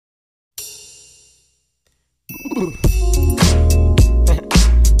I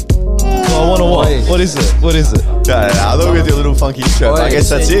want to watch. What is it? What is it? I thought we were going to do a little funky intro. I guess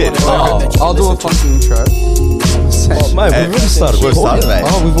that's it. I'll do a funky intro. Oh, mate, we've already started. We've started, mate.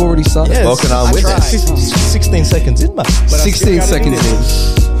 Oh, we've already started. Yeah, Welcome on with us. 16 seconds in, mate. 16 seconds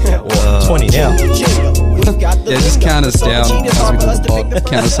in. 20 now. Yeah, just count us down as we do the pod.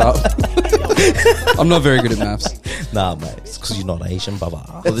 Count us up. I'm not very good at maths. Nah, mate. It's because you're not Asian,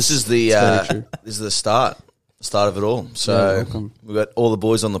 baba. Well, this is the this is the start of it all. So we've got all the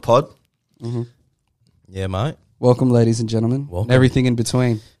boys on the pod. Mm-hmm. Yeah, mate. Welcome, ladies and gentlemen. Welcome. And everything in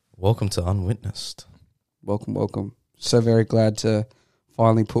between. Welcome to Unwitnessed. Welcome, welcome. So very glad to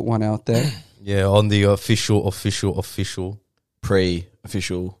finally put one out there. Yeah, on the official. Pre-official.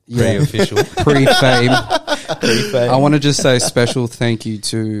 Pre-official. Pre-fame. Pre-fame. I want to just say a special thank you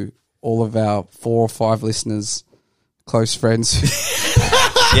to all of our 4 or 5 listeners, close friends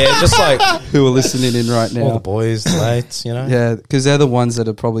Yeah, just like who are listening in right now. all the boys, the mates, you know? Yeah, because they're the ones that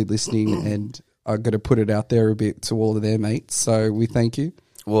are probably listening and are going to put it out there a bit to all of their mates. So we thank you.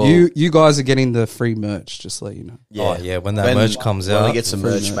 Well, You guys are getting the free merch, just to let you know. Oh, yeah, when that merch comes out. When we get some free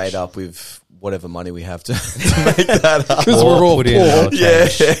merch merch. made up with whatever money we have to make that up. Because we're all put poor. in our Yeah.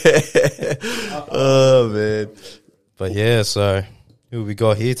 change. Oh, man. But yeah, so who we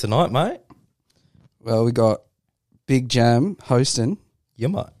got here tonight, mate? Well, we got Big Jam hosting. Yeah,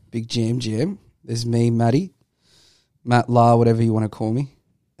 mate. Big Jam. There's me, Matty, Matt La, whatever you want to call me.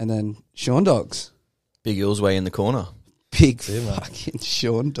 And then Sean Dogs. Big Eels way in the corner. Big Yeah, mate. fucking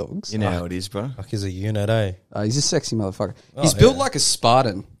Sean Dogs. You know how it is, bro. Like he's a unit, eh? He's a sexy motherfucker. Oh, He's built yeah. like a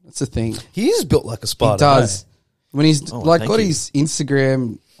Spartan. That's the thing. He is built like a Spartan. He does. When he's Oh, like thank got you. his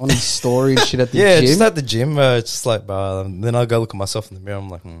Instagram on his story and shit at the Yeah, gym. just at the gym, it's just like, bro. Then I go look at myself in the mirror. I'm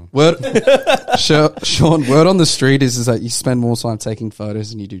like, Word, Sean, word on the street is that you spend more time taking photos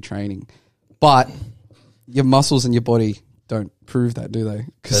than you do training. But your muscles and your body don't prove that, do they?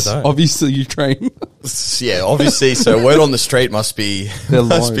 Because They don't. obviously you train. Yeah, obviously. So word on the street must be They're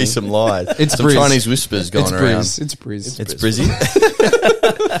must lying. be some lies. It's some Briz. Chinese whispers going It's around. Briz. It's Briz. It's Brizzy.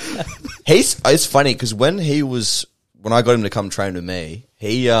 It's funny because when I got him to come train with me,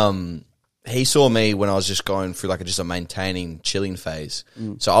 he saw me when I was just going through like just a maintaining chilling phase.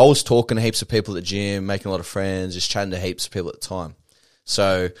 So I was talking to heaps of people at the gym, making a lot of friends, just chatting to heaps of people at the time.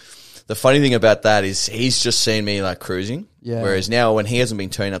 So the funny thing about that is he's just seen me like cruising. Yeah. Whereas now when he hasn't been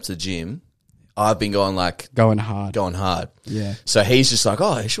turning up to the gym, I've been going hard. Yeah. So he's just like,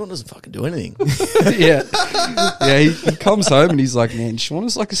 oh, Sean doesn't fucking do anything. Yeah. Yeah, he comes home and he's like, man, Sean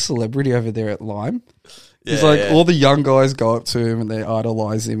is like a celebrity over there at Lime. He's Yeah, like, yeah. all the young guys go up to him and they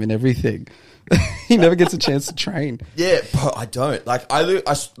idolize him and everything. He never gets a chance to train. Yeah, but I don't. Like, I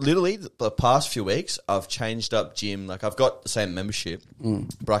literally, the past few weeks, I've changed up gym. Like, I've got the same membership,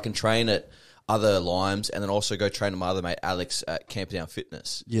 but I can train at other Limes and then also go train with my other mate, Alex, at Camperdown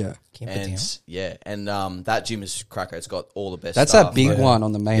Fitness. Yeah. And that gym is cracker. It's got all the best That's stuff. that big one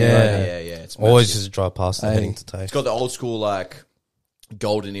on the main Yeah. road. Yeah. It's always massive. just drive past the heading to taste. It's got the old school, like,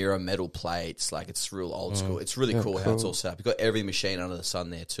 golden era metal plates. Like, it's real old school. It's really cool how it's all set up. You've got every machine under the sun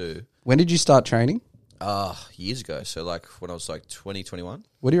there, too. When did you start training? Years ago. So, like, when I was, like, 2021.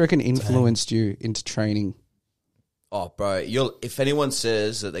 What do you reckon influenced you into training? Oh, bro, if anyone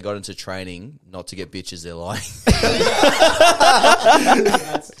says that they got into training not to get bitches, they're lying.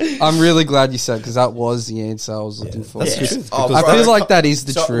 I'm really glad you said, because that was the answer I was looking for. That's true. Oh, I bro, feel like that is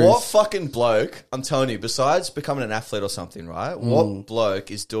the so truth. what fucking bloke, I'm telling you, besides becoming an athlete or something, right? What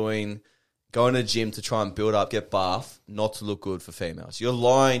bloke is going to the gym to try and build up, get buff, not to look good for females? You're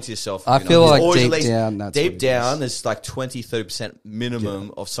lying to yourself. I you feel There's like always deep at least- down, that's deep what it down, there's like 20-30%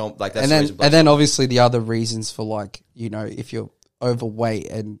 minimum of some, like, that's and the then reason and then obviously the other reasons for, like, you know, if you're overweight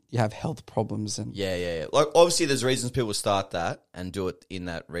and you have health problems and Yeah. Like, obviously, there's reasons people start that and do it in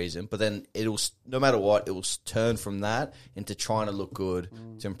that reason, but then it'll, no matter what, it will turn from that into trying to look good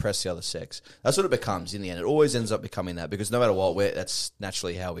to impress the other sex. That's what it becomes in the end. It always ends up becoming that because no matter what, that's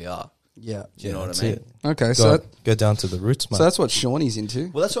naturally how we are. yeah. Do you know what I That's mean? it. Okay, so Go down to the roots, mate. so that's what Shawnee's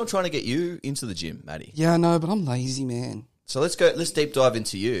into. Well, that's what I'm trying to get you into the gym, Maddie. Yeah, I know, but I'm lazy, man. So let's deep dive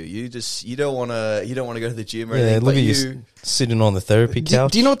into you. You don't want to go to the gym or yeah, anything. look But at you sitting on the therapy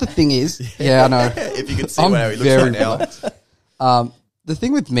couch. Do you know what the thing is? Yeah, I know. if you can see I'm how he looks very right now. The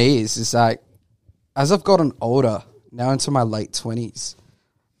thing with me is like, as I've gotten older, now into my late 20s,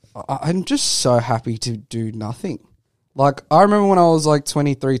 I'm just so happy to do nothing. Like, I remember when I was like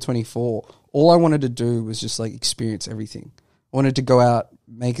 23, 24, all I wanted to do was just like experience everything. I wanted to go out,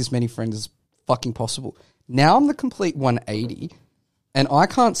 make as many friends as fucking possible. Now I'm the complete 180 and I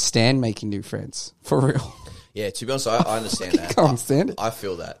can't stand making new friends, for real. Yeah, to be honest, I understand that. Can't stand it. I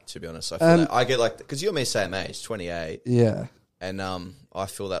feel that, to be honest. I feel that. I get like, because you and me same age, 28. Yeah. And I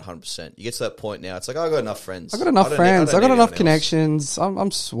feel that 100%. You get to that point now, it's like, I got enough friends. I got enough friends. I got enough connections. I'm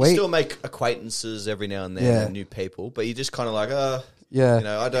You sweet. still make acquaintances every now and then, and new people, but you just kind of like, Yeah. you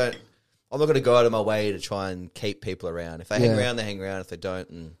know, I'm not going to go out of my way to try and keep people around. If they hang around, they hang around. If they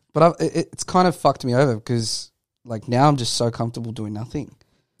don't, But it's kind of fucked me over because like now I'm just so comfortable doing nothing.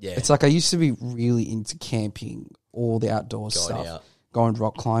 yeah, It's like I used to be really into camping, all the outdoor stuff, going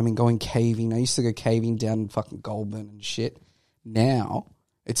rock climbing, going caving. I used to go caving down in fucking Goulburn and shit. Now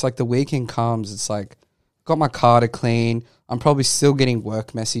it's like the weekend comes. It's like got my car to clean. I'm probably still getting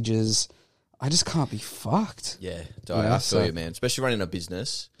work messages. I just can't be fucked. yeah. Yeah, I feel you, man. Especially running a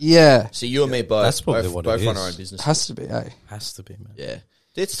business. Yeah, See, you and me both. That's probably both, what both it run is. our own business. has to be. Has to be, man. Yeah,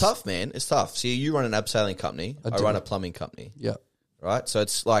 it's tough, man. It's tough. See, you run an abseiling company. I do. run a plumbing company. Yeah, Right, so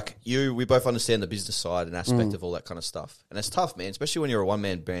it's like we both understand the business side and aspect of all that kind of stuff, and it's tough, man. Especially when you're a one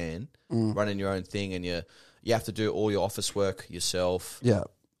man band running your own thing, and you have to do all your office work yourself. yeah,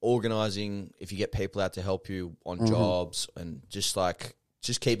 Organizing if you get people out to help you on jobs, and just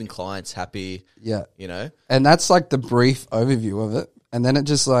keeping clients happy. yeah. You know, And that's like the brief overview of it. And then it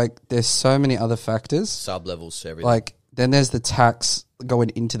just like there's so many other factors. sub levels to everything. Like then there's the tax going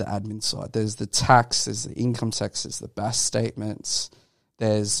into the admin side. There's the tax, there's the income tax, there's the BAS statements.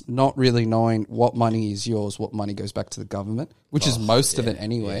 There's not really knowing what money is yours, what money goes back to the government, which is most of it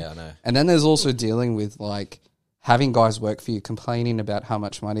anyway. Yeah, I know. And then there's also dealing with like having guys work for you, complaining about how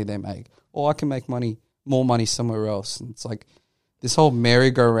much money they make. Or I can make more money somewhere else. And it's like this whole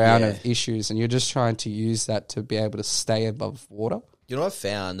merry-go-round of issues, and you're just trying to use that to be able to stay above water. You know what I've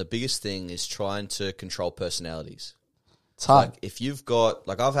found? The biggest thing is trying to control personalities. It's hard. Like if you've got,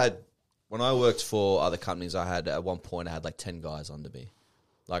 like I've had, when I worked for other companies, I had at one point I had like 10 guys under me.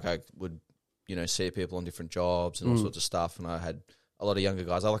 Like I would, you know, see people on different jobs and all sorts of stuff, and I had a lot of younger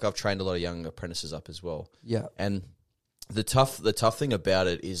guys. I've trained a lot of young apprentices up as well. Yeah. And the tough thing about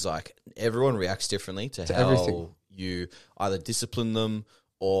it is like everyone reacts differently to how everything. you either discipline them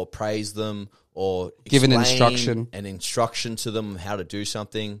or praise them or Give an explain an instruction to them how to do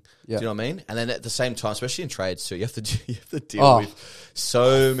something. Yeah. Do you know what I mean? And then at the same time, especially in trades too, you have to deal with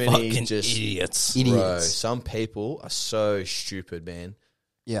so many Fucking just idiots. Bro, some people are so stupid, man.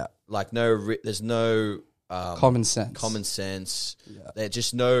 Yeah. Like there's no Common sense. Common sense. Yeah.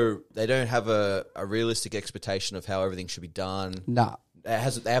 They don't have a realistic expectation of how everything should be done. Nah. They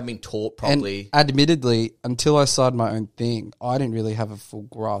haven't been taught properly. And admittedly, until I started my own thing, I didn't really have a full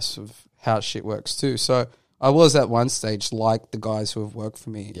grasp of how shit works too. So I was at one stage like the guys who have worked for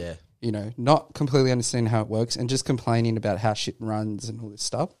me. Yeah. You know, not completely understanding how it works and just complaining about how shit runs and all this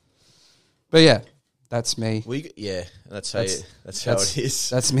stuff. But yeah, that's me. That's how it is.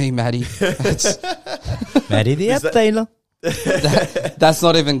 That's me, Maddie. Maddie the App Taylor. That's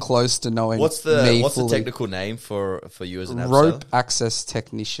not even close to knowing What's me the fully. technical name for you as an Rope abseiler? access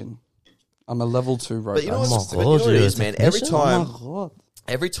technician. I'm a level 2 rope But you know access. what it is, man? Every technician? time Oh my God.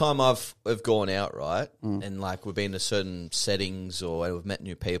 every time I've gone out, right, and like we've been to certain settings or we've met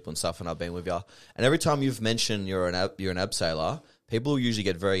new people and stuff, and I've been with you, and every time you've mentioned you're an abseiler, people usually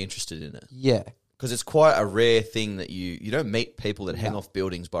get very interested in it Yeah. because it's quite a rare thing that you don't meet people that hang off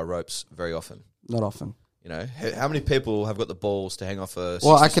buildings by ropes very often. Not often. You know, how many people have got the balls to hang off a?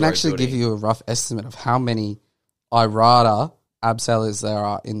 Well, I can 60-story actually give building? you a rough estimate of how many IRADA abseilers there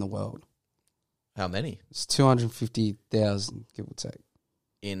are in the world. How many It's 250,000, give or take.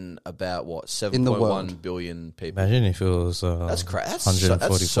 in about what In the 7.1 world. billion people? Imagine if it was That's crazy. That's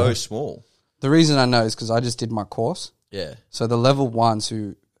 144. so small. The reason I know is because I just did my course. Yeah. So the level ones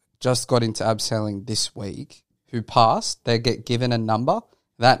who just got into abseiling this week, who passed, they get given a number.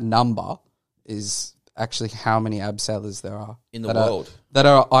 That number is actually how many abseilers there are In the that world. that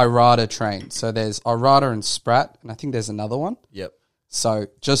are IRADA trained. So there's IRADA and Sprat, and I think there's another one. Yep. So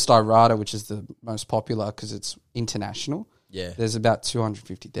just IRADA, which is the most popular because it's international. Yeah. There's about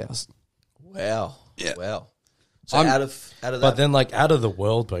 250,000. Wow. Yeah. Wow. So I'm- out of that, But then, like, out of the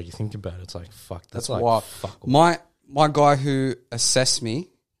world, bro, you think about it, it's like, fuck. That's like, Wow. fuck. My guy who assessed me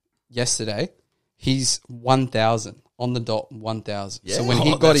yesterday, he's 1,000 on the dot, 1,000. So when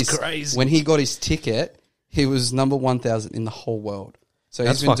he Oh, got that's his crazy. when he got his ticket, he was number 1,000 in the whole world. So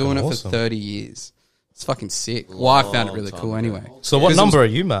That's he's been doing it fucking for awesome. 30 years. It's fucking sick. Well, I found it really time cool ago. anyway. So what 'Cause it number was-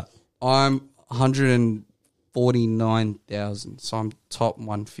 are you, Matt? I'm 149,000. So I'm top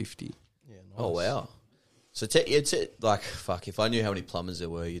 150. Oh wow. So it's like fuck. If I knew how many plumbers there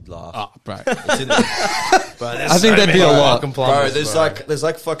were, you'd laugh. Oh, bro. It's in I think there'd be a lot. bro, there's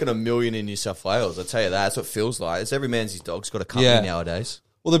like fucking 1 million in New South Wales. I tell you that. That's what it feels like. It's every man's his dog's got a company Yeah. nowadays.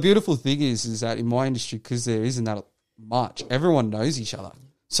 Well, the beautiful thing is that in my industry, because there isn't that much, everyone knows each other.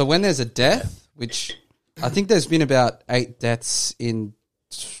 So when there's a death, which I think there's been about 8 deaths in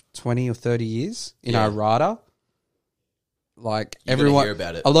 20 or 30 years in our RADA, like You're gonna everyone, hear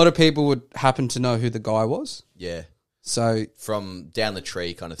about it. a lot of people would happen to know who the guy was. Yeah. So From down the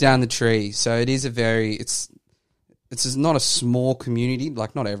tree kind of thing. down the tree. So it is a very, it's not a small community.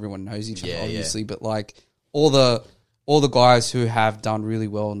 Like not everyone knows each other, Yeah, obviously, but like all the guys who have done really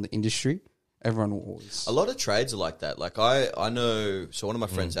well in the industry, everyone will always. A lot of trades are like that. Like I know, so one of my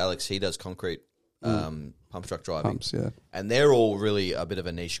friends, Alex, he does concrete pump truck driving. Pumps, yeah. And they're all really a bit of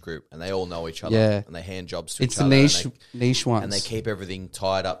a niche group and they all know each other. Yeah. And they hand jobs to It's each the other. niche ones. And they keep everything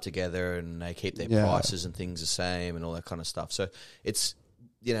tied up together and they keep their prices and things the same and all that kind of stuff. So it's,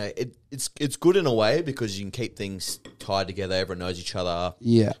 you know, it's good in a way because you can keep things tied together. Everyone knows each other.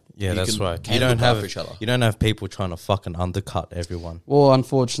 Yeah. Yeah, You that's can- right. can You don't look have after each other. You don't have people trying to fucking undercut everyone. Well,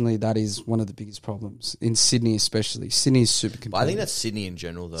 unfortunately, that is one of the biggest problems in Sydney, especially. Sydney is super competitive. But I think that's Sydney in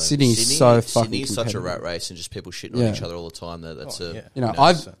general, though. Sydney's so fucking Sydney's such a competitive. rat race and just people shitting Yeah. on each other all the time. That's yeah. You know,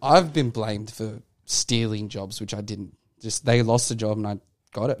 I've been blamed for stealing jobs, which I didn't. Just they lost a job and I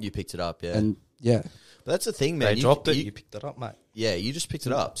got it. you picked it up, yeah. And yeah, But that's the thing, man. They dropped it, you picked it up, mate. Yeah, you just picked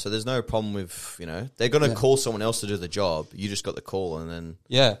it up. So there's no problem with, you know, they're going to call someone else to do the job. You just got the call and then,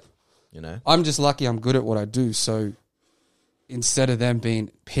 yeah. you know. I'm just lucky I'm good at what I do. So instead of them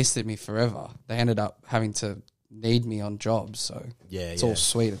being pissed at me forever, they ended up having to need me on jobs. So Yeah, it's yeah. all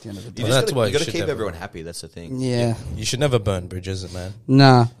sweet at the end of the day. You Well, just that's gotta, why you you got to should keep never- everyone happy. That's the thing. Yeah. You should never burn bridges, man.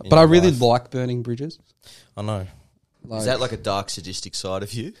 Nah. But I your really life. like burning bridges. I know. Is that like a dark, sadistic side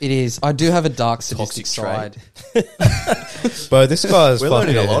of you? It is. I do have a dark Toxic sadistic side. Bro, this guy's We're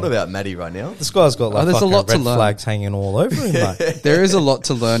fucking, learning a lot about Maddie right now. This guy's got like there's a fucking lot to red learn. flags hanging all over him, mate. There is a lot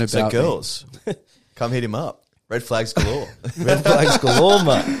to learn about. So me. girls, come hit him up. Red flags galore. Red flags galore,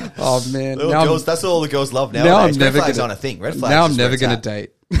 mate. Oh man, Little now girls, that's all the girls love now nowadays. I'm Red never flags gonna- aren't a thing. Red flags. now is I'm where never it's gonna at.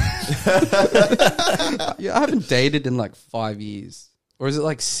 date. Yeah, I haven't dated in like 5 years, or is it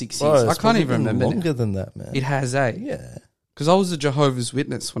like 6 Bro, years? I it's can't probably even been remember. longer Now. than that, man. It has, eh? Yeah. Because I was a Jehovah's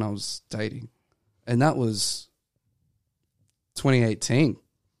Witness when I was dating, and that was 2018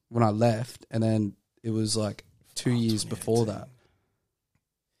 when I left, and then it was like 2 years before that.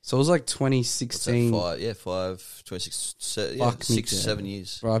 So it was like What's that, 2016. 26, Fuck me 6, dead. 7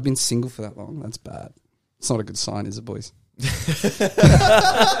 years. Bro, I've been single for that long. That's bad. It's not a good sign, is it, boys?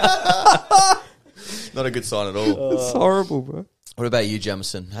 Not a good sign at all. It's horrible, bro. What about you,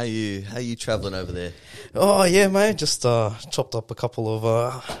 Jamison? How you traveling over there? Oh, yeah, mate. Just chopped up a couple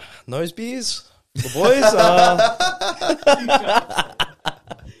of nose beers for the boys.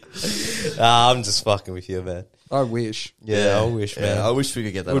 I'm just fucking with you, man. I wish. Yeah, I wish, man. I wish we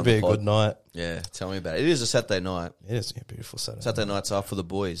could get that. It would on be the a pod. good night. Yeah, tell me about it. It is a Saturday night. It is a beautiful Saturday. Saturday nights are for the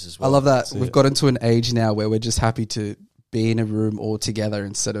boys as I well. love that. That's We've it. got into an age now where we're just happy to be in a room all together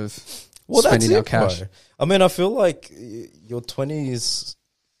instead of Well, that's spending our it, cash. bro. I mean, I feel like your 20s,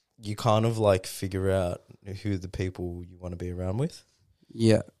 you kind of like figure out who the people you want to be around with.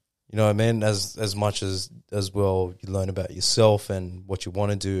 Yeah. You know what I mean? As much as well, you learn about yourself and what you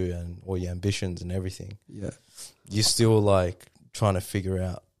want to do and all your ambitions and everything. Yeah. You're still like trying to figure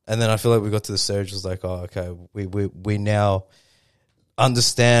out. And then I feel like we got to the stage was like, oh, okay, we now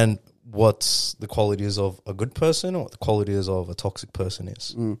understand what the qualities of a good person or what the qualities of a toxic person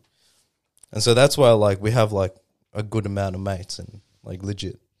is. Mm. And so that's why like we have like a good amount of mates and like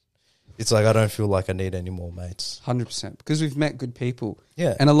legit. It's like I don't feel like I need any more mates. 100%. Because we've met good people.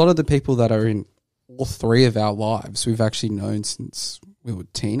 Yeah. And a lot of the people that are in all three of our lives, we've actually known since we were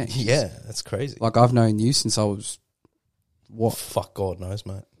teenagers. Yeah, that's crazy. Like I've known you since I was, what? Fuck God knows,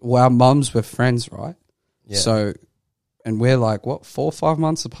 mate. Well, our mums were friends, right? Yeah. So, and we're like, what, 4 or 5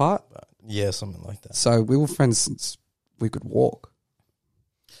 months apart? Yeah, something like that. So we were friends since we could walk.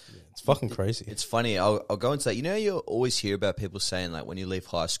 It's fucking crazy. It's funny. I'll go into that. You know, you always hear about people saying like when you leave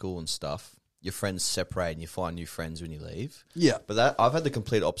high school and stuff, your friends separate and you find new friends when you leave. Yeah. But that I've had the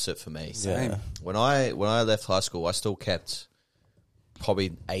complete opposite for me. Yeah. When I left high school, I still kept probably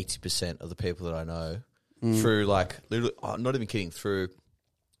 80% of the people that I know through like literally. I'm not even kidding. Through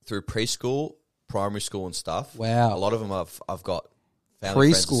preschool, primary school, and stuff. Wow. A lot of them I've got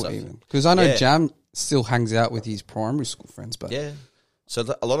family friends and Preschool stuff. even. Because I know Yeah. Jam still hangs out with his primary school friends, but Yeah. So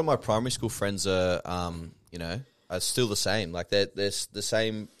a lot of my primary school friends are, are still the same. Like they're the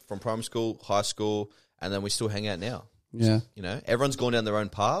same from primary school, high school, and then we still hang out now. yeah. You know, everyone's gone down their own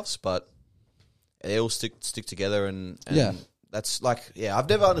paths, but they all stick together. And Yeah. that's like, yeah, I've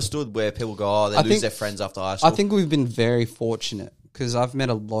never understood where people go, oh, they I lose think- their friends after high school. I think we've been very fortunate because I've met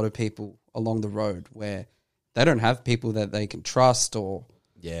a lot of people along the road where they don't have people that they can trust or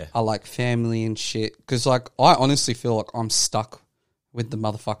Yeah. are like family and shit. Because like I honestly feel like I'm stuck with the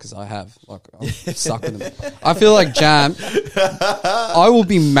motherfuckers I have. Like I'm stuck with them. I feel like Jam, I will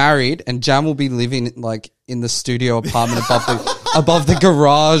be married and Jam will be living like in the studio apartment above the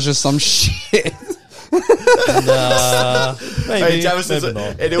garage or some shit. Nah, maybe, Jameson's, maybe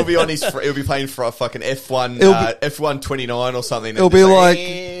not. and he'll be on his. He'll be playing for a fucking F1, F1 29 or something. It'll be like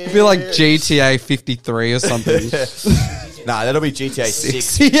GTA 53 or something. Nah, that'll be GTA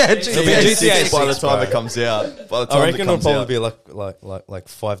 6. Yeah, It'll be GTA 6 by the 6, time bro. it comes out. By the time I it reckon it'll comes probably out. be like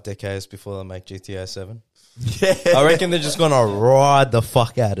 5 decades before they make GTA 7. Yeah. I reckon they're just gonna ride the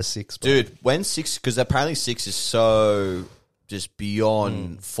fuck out of 6, bro. Dude, when 6, because apparently 6 is so just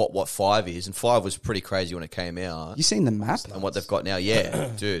beyond what 5 is, and 5 was pretty crazy when it came out. You seen the map? And what they've got now, yeah,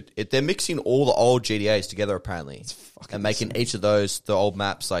 dude. They're mixing all the old GTAs together apparently, and making each of those, the old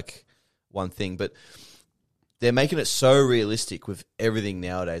maps, like one thing. But they're making it so realistic with everything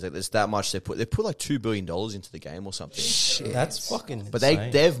nowadays. Like there's that much they put like $2 billion into the game or something. Shit. That's fucking. But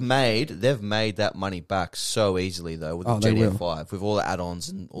insane. they've made that money back so easily though with they GTA will. 5 with all the add-ons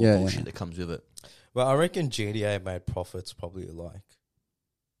and all Yeah, the bullshit yeah. that comes with it. Well, I reckon GTA made profits probably like.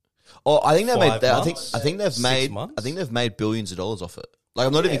 Oh, I think they 5 made. months? I think they've 6 made. months? I think they've made billions of dollars off it. Like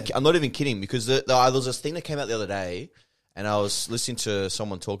I'm not even kidding because there was this thing that came out the other day, and I was listening to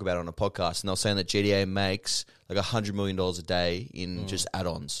someone talk about it on a podcast, and they were saying that GTA makes like $100 million a day in just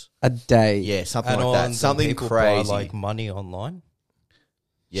add-ons. A day. Yeah, something Add-ons like that. and Something people crazy. buy, like money online.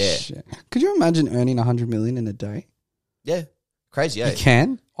 Yeah, Shit. Could you imagine earning 100 million in a day? yeah, crazy. Eh? You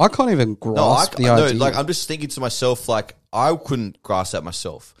can. I can't even grasp the idea. Like I'm just thinking to myself, like I couldn't grasp that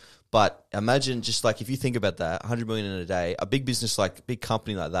myself. But imagine just like if you think about that, 100 million in a day, a big business like big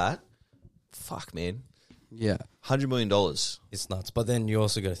company like that, fuck man, yeah. $100 million. It's nuts. But then you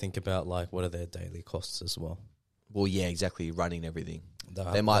also got to think about like what are their daily costs as well. Well, yeah, exactly. Running everything,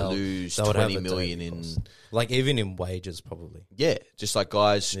 They'll- they might they'll- lose they would have 20 a million daily in. cost. Like even in wages probably. Yeah, just like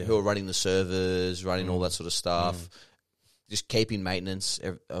guys who are running the servers, running all that sort of stuff, just keeping maintenance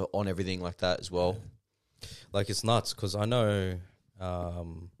on everything like that as well. Like it's nuts because I know,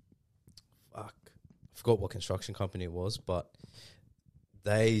 I forgot what construction company it was, but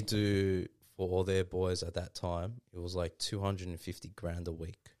they do for all their boys at that time. It was like 250 grand a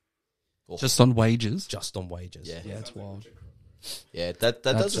week Just on wages. just on wages. Yeah. Yeah, it's wild. Yeah, that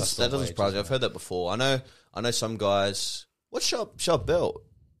just doesn't on wages, surprise me. I've heard that before. I know some guys. What's Charbel?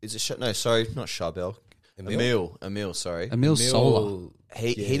 Is it no? Sorry, not Charbel. Emil. Sorry, Emil's solar.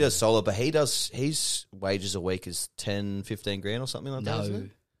 He does solar, but his wages a week is 10, 15 grand or something like that. Isn't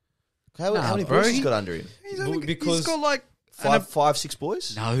it? How many bro, boys has he- he got under him? He's got like Five, 6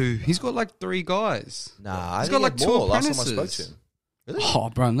 boys? no. He's got like 3 guys. Nah, He's I got think like he had 2 more last time I spoke to apprentices. him. Really? Oh,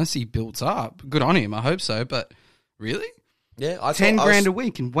 bro, unless he builds up. Good on him. I hope so. But really, Yeah, I 10 thought- grand a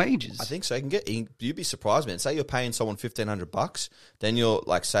week in wages. I think so. You'd be surprised, man. Say you're paying someone $1,500, then you're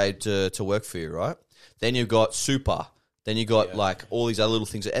like, say to work for you, right? Then you've got super. Then you got like all these other little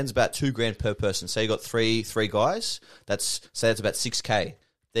things. It ends about $2,000 per person. Say you got three guys. That's about $6,000.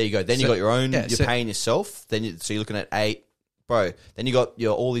 There you go. Then you got your own. yeah, You're so- paying yourself. So you're looking at 8, bro. Then you got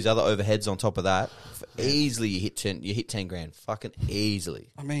all these other overheads on top of that. Easily, you hit 10. You hit 10 grand. Fucking easily.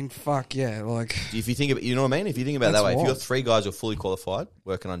 I mean, fuck yeah. Like, If you think about, you know what I mean. If you think about it that That's way, if you wild. got 3 guys who are fully qualified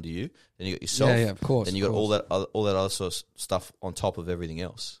working under you, then you got yourself. Yeah, of course, Then you of got all that other sort of stuff on top of everything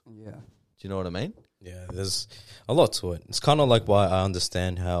else. yeah. Do you know what I mean? Yeah, there's a lot to it. It's kind of like why I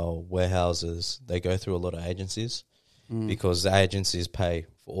understand how warehouses, they go through a lot of agencies because the agencies pay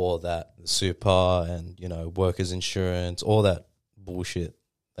for all that, the super and, workers' insurance, all that bullshit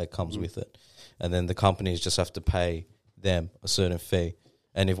that comes with it. And then the companies just have to pay them a certain fee.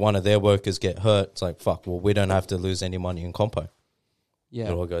 And if one of their workers get hurt, it's like, fuck, well, we don't have to lose any money in compo. Yeah.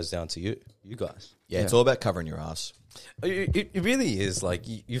 It all goes down to you guys. Yeah, it's all about covering your ass. It really is. Like,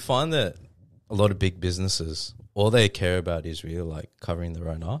 you find that a lot of big businesses, all they care about is really like covering their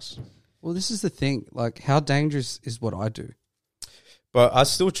own ass. Well, this is the thing. Like, how dangerous is what I do? But I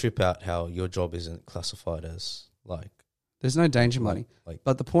still trip out how your job isn't classified as like. There's no danger money. like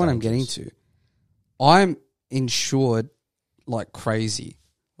But the point I'm getting dangerous. to, I'm insured like crazy.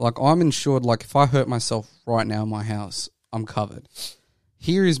 Like, I'm insured, like, if I hurt myself right now in my house, I'm covered.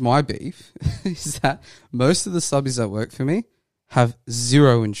 Here is my beef, is that most of the subbies that work for me have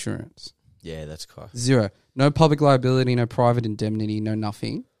 0 insurance. Yeah, that's cool. 0. No public liability, no private indemnity, no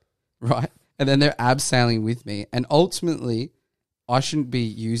nothing, right? And then they're abseiling with me. And ultimately, I shouldn't be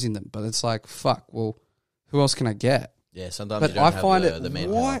using them. But it's like, fuck, well, who else can I get? Yeah, sometimes But you don't I have find the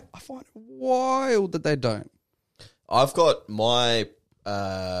manpower. I find it wild that they don't. I've got my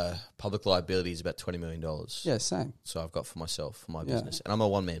public liability is about $20 million. Yeah, same. So I've got for myself, for my business. And I'm a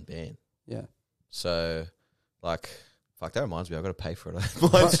one-man band. Yeah. So, like, fuck, that reminds me, I've got to pay for it.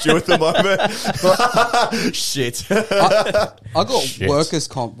 Mine's due at the moment. Shit. I got workers'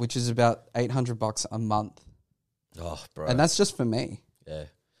 comp, which is about $800 a month. Oh, bro. And that's just for me. Yeah.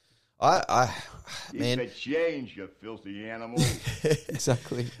 Keep Man, the change, you filthy animal.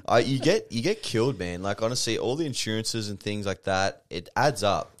 Exactly. you get killed, man. Like, honestly, all the insurances and things like that, it adds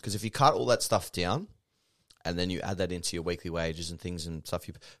up. Because if you cut all that stuff down, and then you add that into your weekly wages and things and stuff,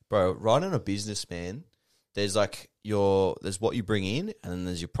 bro, running a business, man, there's there's what you bring in, and then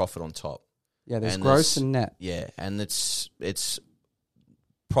there's your profit on top. Yeah, there's And gross and net. Yeah, and it's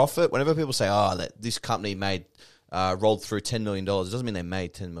profit. Whenever people say, that this company made rolled through $10 million, it doesn't mean they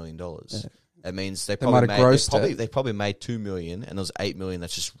made $10 million. Yeah. It means they probably made $2 million, and there was $8 million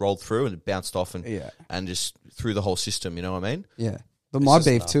that's just rolled through and it bounced off and just through the whole system. You know what I mean? Yeah. But my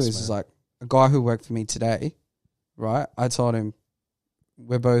beef too is like a guy who worked for me today, right? I told him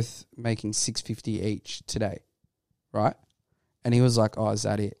we're both making $650 each today, right? And he was like, "Oh, is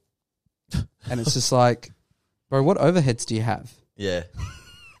that it?" And it's just like, bro, what overheads do you have? Yeah.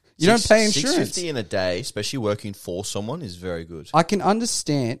 You don't pay insurance. $650 in a day, especially working for someone, is very good. I can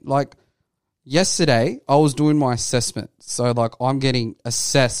understand. Like yesterday, I was doing my assessment, so like I'm getting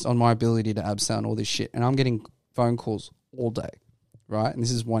assessed on my ability to abseil and all this shit, and I'm getting phone calls all day, right? And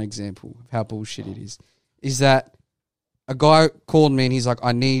this is one example of how bullshit it is. Is that a guy called me and he's like,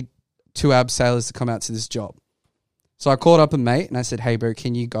 "I need 2 abseilers to come out to this job." So I called up a mate and I said, "Hey, bro,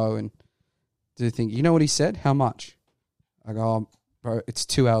 can you go and do the thing?" You know what he said? How much? I go, "Bro, it's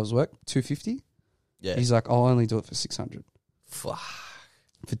 2 hours work, $250." Yeah. He's like, "I'll only do it for $600 Fuck.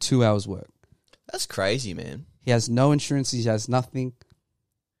 for 2 hours work." That's crazy, man. He has no insurance. He has nothing.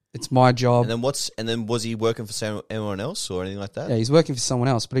 It's my job. And then was he working for anyone else or anything like that? Yeah, he's working for someone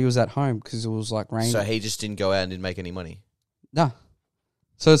else, but he was at home because it was like raining. So he just didn't go out and didn't make any money? Nah.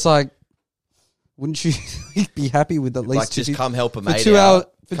 So it's like, wouldn't you be happy with at least like just come help a for mate 2 out. hours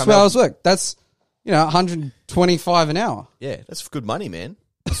for 2 hours work? That's $125 an hour. Yeah, that's good money, man.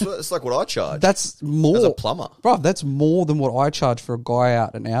 That's like what I charge. That's more as a plumber, bro. That's more than what I charge for a guy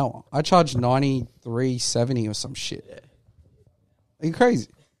out an hour. I charge $93.70 or some shit. Yeah. Are you crazy?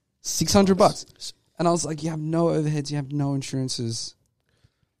 $600, and I was like, "You have no overheads. You have no insurances."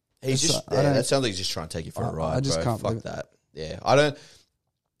 He's just that sounds like he's just trying to take you for a ride. I just bro. can't Fuck believe that. Yeah, I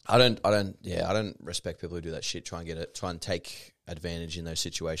don't respect people who do that shit. Try and take advantage in those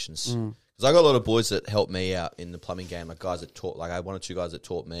situations. Because I got a lot of boys that help me out in the plumbing game, like guys that taught, like I had 1 or 2 guys that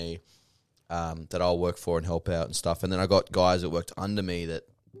taught me that I'll work for and help out and stuff. And then I got guys that worked under me that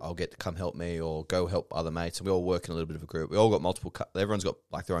I'll get to come help me or go help other mates. And we all work in a little bit of a group. We all got multiple. Everyone's got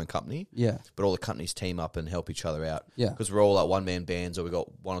like their own company. Yeah, but all the companies team up and help each other out. Yeah, because we're all like one man bands, or we got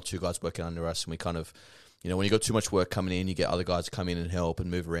 1 or 2 guys working under us, and we kind of. When you got too much work coming in, you get other guys to come in and help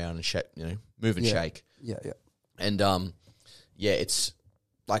and move around and move and shake. Yeah. And it's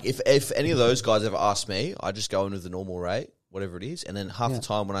like if any of those guys ever ask me, I just go in with the normal rate, whatever it is, and then half the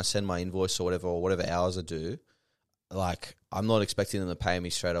time when I send my invoice or whatever hours I do, like I'm not expecting them to pay me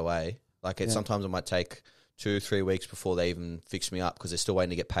straight away. Like sometimes it might take 2-3 weeks before they even fix me up because they're still waiting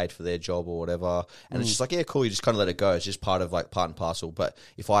to get paid for their job or whatever. And it's just like, yeah, cool. You just kind of let it go. It's just part and parcel. But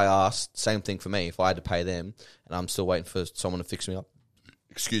if I asked, same thing for me. If I had to pay them and I'm still waiting for someone to fix me up,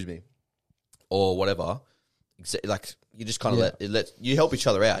 or whatever, like you just kind of let you help each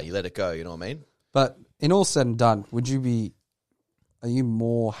other out. You let it go. You know what I mean? But in all said and done, are you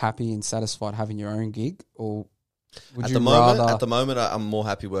more happy and satisfied having your own gig, or would you rather? At the moment, I'm more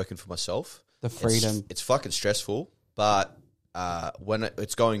happy working for myself. The freedom. It's fucking stressful, but when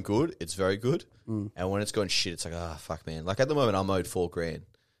it's going good, it's very good. And when it's going shit, it's like, fuck, man. Like at the moment, I'm owed $4,000,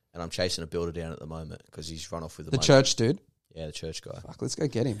 and I'm chasing a builder down at the moment because he's run off with the money. Church dude. Yeah, the church guy. Fuck, let's go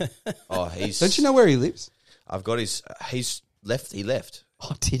get him. Don't you know where he lives? I've got his. He left.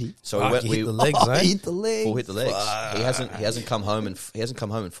 Oh, did he? So we hit the legs, eh? Hit the legs. Full hit the legs. He hasn't come home in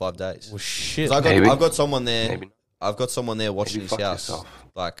 5 days. Well, shit. I've got someone there. I've got someone there watching his house,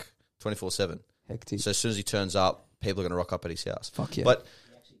 like 24/7. Hectic. So as soon as he turns up, people are going to rock up at his house. Fuck yeah. But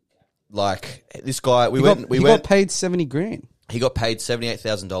like this guy, we got paid $70,000. He got paid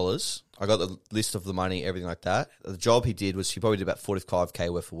 $78,000. I got the list of the money, everything like that. The job he did was he probably did about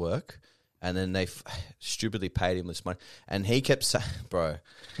 45K worth of work. And then they stupidly paid him this money. And he kept saying, bro,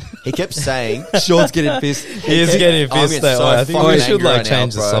 Sean's getting pissed. He is getting pissed. So I think we should right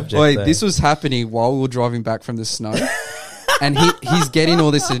change now, the subject. Wait, there. this was happening while we were driving back from the snow. And he's getting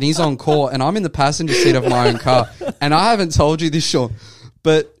all this and he's on call and I'm in the passenger seat of my own car. And I haven't told you this, Sean,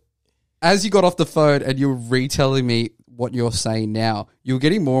 but as you got off the phone and you were retelling me what you're saying now, you were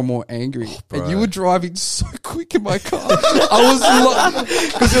getting more and more angry, bro. and you were driving so quick in my car. I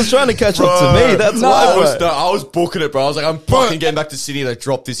was Because he was trying to catch up to me. That's No, why, bro. I was booking it, bro. I was like, I'm fucking getting back to Sydney. They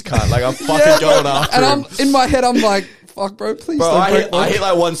dropped this cunt. Like, I'm fucking going after and him. I'm in my head. I'm like, fuck, bro, please Bro, don't I break hit, my I hit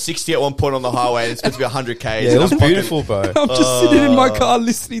like 160 at one point on the highway, and it's meant to be 100 k's. Yeah, it was beautiful, bro. I'm just sitting in my car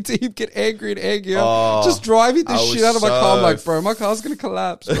listening to him get angrier and angrier. Just driving the I shit was out of my car. I'm so like, bro, my car's going to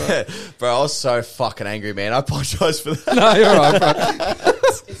collapse, bro. Bro, I was so fucking angry, man. I apologize for that. No, you're right, bro.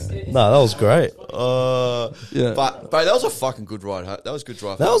 No, that was great. Yeah. But, bro, that was a fucking good ride. Huh? That was a good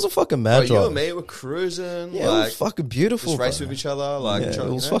drive. That was a fucking mad Bro, you drive. and me were cruising. Yeah, it like, was fucking beautiful, just bro. racing with each other. Like, Yeah, trying,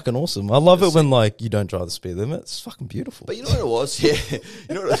 it was you know? fucking awesome. I love it when like you don't drive the speed limit. It's fucking beautiful. But you know what it was? Yeah,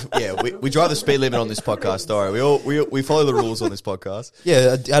 you know what, yeah. We drive the speed limit on this podcast. Don't worry. We follow the rules on this podcast.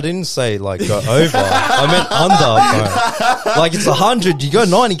 Yeah, I didn't say like go over. I meant under, bro. Like it's 100. You go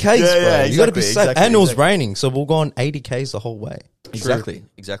 90 k's, Yeah, bro. yeah, You got to be exactly, safe. exactly, And it was exactly. raining, so we'll go on 80 k's the whole way. Exactly.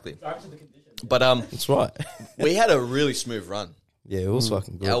 But That's right. we had a really smooth run. Yeah, it was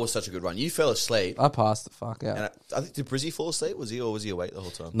fucking good. That was such a good run. You fell asleep, I passed the fuck out. and I think did Brizzy fall asleep? Was he awake the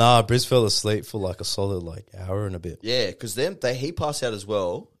whole time? Nah, Briz fell asleep for like a solid like hour and a bit. Yeah, because he passed out as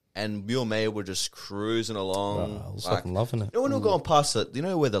well, and you and me were just cruising along. I was like, fucking loving it. you know when we were going past it, you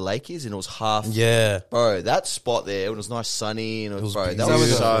know where the lake is, and it was half. Yeah. Bro, that spot there, when it was nice sunny, and it was, bro, that beautiful,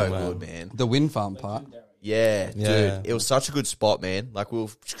 was so man. good, man. The wind farm part. Yeah, Yeah. dude, it was such a good spot, man. Like we were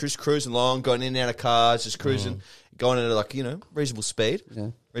just cruising along, going in and out of cars, just cruising, going at like reasonable speed. Yeah.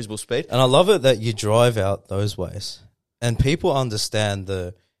 Reasonable speed. And I love it that you drive out those ways. And people understand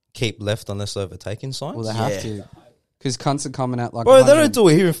the keep left unless overtaken signs. Well, they Yeah. have to. Because cunts are coming out like Bro, they 100. don't do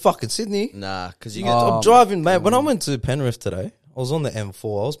it here in fucking Sydney. Nah, because you You get get, I'm driving, mate. When I went to Penrith today, I was on the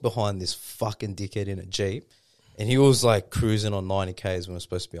M4. I was behind this fucking dickhead in a Jeep. And he was like cruising on 90 Ks when it was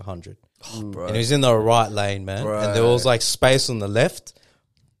supposed to be 100. bro. And he was in the right lane, man. Bro. And there was like space on the left.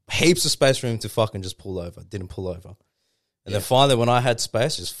 Heaps of space for him to fucking just pull over. Didn't pull over. And then finally, when I had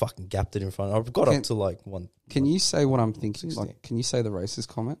space, just fucking gapped it in front. I got up to like one. Can you say what I'm thinking? Like, can you say the racist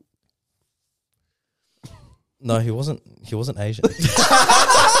comment? No, he wasn't Asian.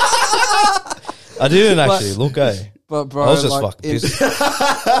 I didn't actually look gay. But bro, I was just like, fucking pissed.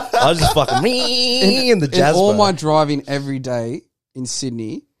 I was just fucking in the jazz. in all bro. my driving every day in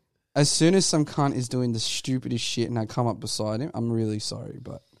Sydney, as soon as some cunt is doing the stupidest shit and I come up beside him, I'm really sorry,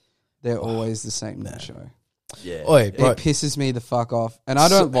 but they're always the same no show. yeah. Oi, bro. It pisses me the fuck off. And I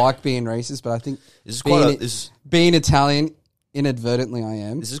don't like being racist, but I think This is being, quite being Italian, inadvertently I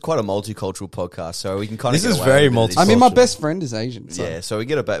am. this is quite a multicultural podcast, so we can kind of. This is very I mean, my best friend is Asian. So. Yeah, so we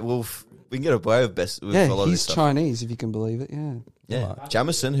get a we can get away with best with a lot of this he's stuff. Chinese, if you can believe it, yeah. Yeah,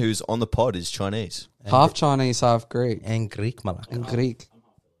 Jamison, who's on the pod, is Chinese, Half Chinese, half Greek. And Greek, malaka. And Greek.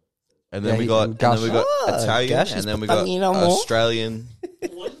 and then Yeah, we got Italian, Gash and is then we got Palino more. Australian.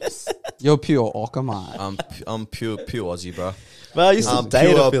 You're pure Okamai. I'm pure Aussie, bro. Bro, I used to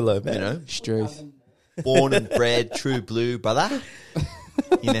date a pillow, man. You know, Struth. born and bred, true blue, brother.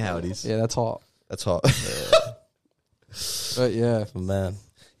 You know how it is. Yeah, that's hot. That's hot. But yeah. Man.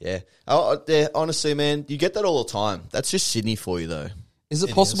 Yeah. Honestly, man, you get that all the time. That's just Sydney for you, though. Is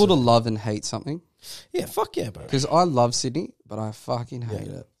it possible to love and hate something? Yeah, fuck yeah, bro. Because I love Sydney, but I fucking hate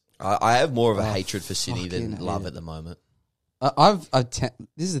it. I have more of a hatred for Sydney than fucking love hate at the moment.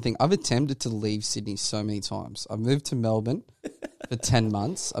 This is the thing. I've attempted to leave Sydney so many times. I moved to Melbourne for 10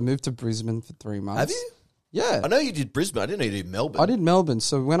 months. I moved to Brisbane for 3 months. Have you? Yeah. I know you did Brisbane. I didn't know you did Melbourne. I did Melbourne.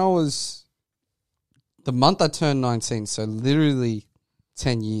 So when I was, the month I turned 19, so literally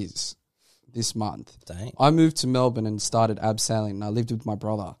 10 years this month, Dang. I moved to Melbourne and started abseiling, and I lived with my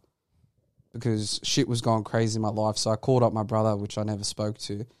brother because shit was going crazy in my life. So I called up my brother, which I never spoke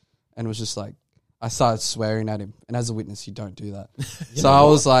to, and was just like, I started swearing at him. And as a witness, you don't do that. So I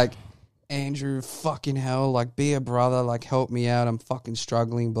was like, Andrew, fucking hell, like, be a brother, like, help me out. I'm fucking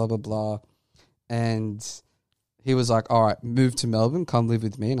struggling, blah, blah, blah. And he was like, all right, move to Melbourne, come live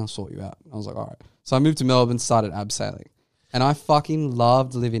with me, and I'll sort you out. I was like, all right. So I moved to Melbourne, started abseiling. And I fucking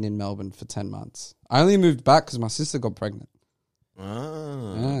loved living in Melbourne for 10 months. I only moved back because my sister got pregnant.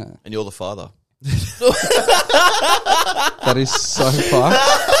 Ah. Yeah. And you're the father. That is so fucked.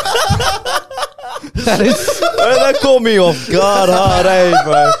 That is... That caught me off guard hard,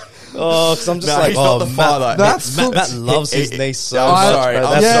 bro. Oh, because I'm just No, like, he's oh, not the Matt, father. That's Matt loves his niece so I'm much, sorry. bro.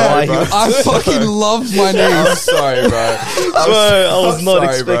 I'm That's sorry, why bro. he was, I fucking loved my I'm niece. sorry, bro. I was not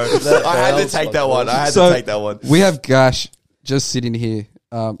sorry, bro. expecting that. I bro. had That to was take that fucking one. I had So- to take that one. We have Gash just sitting here,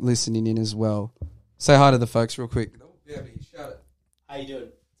 listening in as well. Say hi to the folks real quick. How you doing?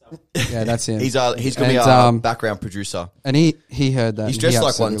 So Yeah, that's him. He's gonna be And, our background producer. And he heard that. He's and dressed he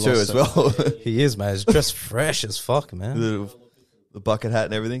like one absolutely too, lost as it. well. He is, man. He's dressed fresh as fuck, man. The bucket hat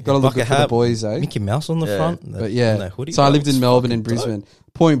and everything. Got to look Bucket good for the hat, boys, eh? Mickey Mouse on the Yeah. front. and But and yeah, that hoodie. so I lived in It's Melbourne and fucking dope. Brisbane.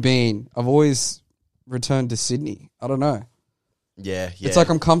 Point being, I've always returned to Sydney. I don't know. Yeah. It's like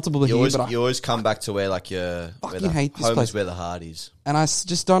I'm comfortable You here, always, but you always come back to where like your Fucking hate this home place. is where the heart is. and I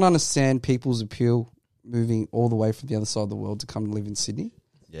just don't understand people's appeal moving all the way from the other side of the world to come live in Sydney.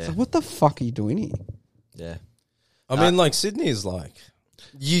 Yeah, So what the fuck are you doing here? yeah. I mean, like, Sydney is like,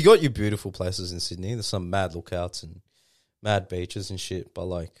 you got your beautiful places in Sydney. There's some mad lookouts and mad beaches and shit, but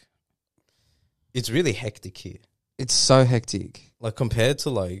like, it's really hectic here. It's so hectic. Like, compared to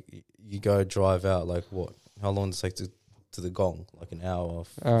like, you go drive out, like, what? How long does it take to the Gong? Like an hour,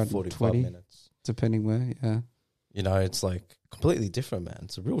 45 20. minutes. Depending where, yeah. You know, it's like completely different, man.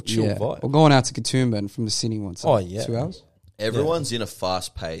 It's a real chill yeah. vibe. Or going out to Katoomba and from the Sydney one. Oh, yeah. 2 hours? Everyone's in a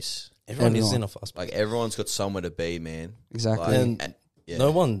fast pace. Everyone is everyone. in a fast Like everyone's got somewhere to be, man. Exactly. Like, And yeah.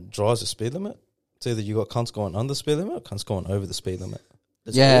 No one drives the speed limit. It's either you got cunts going under the speed limit or cunts going over the speed limit.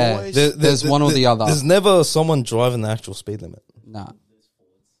 There's Yeah. always- There's one or the other. There's never someone driving the actual speed limit. Nah.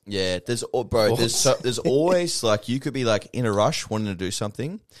 Yeah, there's always like you could be like in a rush wanting to do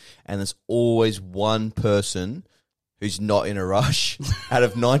something, and there's always one person who's not in a rush out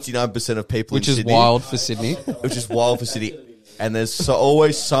of 99% of people, Which in is Sydney, wild for Sydney. which is wild for Sydney. And there's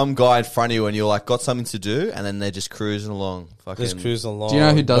always some guy in front of you, and you're like got something to do, and then they're just cruising along. Fucking, Just cruising along. Do you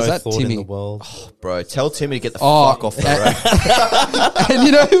know who does that? thought Timmy. In the world. bro, tell Timmy to get the Oh, fuck off the road. And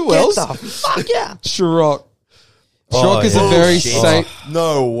you know who else? Fuck yeah, Shirok. Oh, Shirok is a yeah. very Bullshit. safe...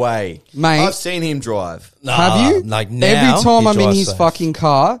 No way, Mate. I've seen him drive. Have you? Like now, Every time he I'm in drives his safe. fucking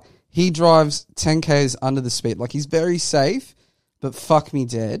car, he drives 10 Ks under the speed. Like, he's very safe, but fuck me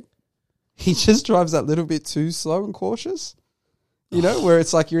dead. He just drives that little bit too slow and cautious. You know, where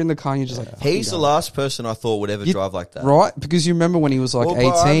it's like you're in the car and you're just like, fucking He's the go. last person I thought would ever You- drive like that. Right? Because you remember when he was like Well, 18.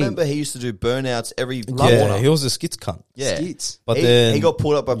 bro, I remember he used to do burnouts every Love Yeah, corner. he was a skits cunt. Yeah. Skits. But he, then he got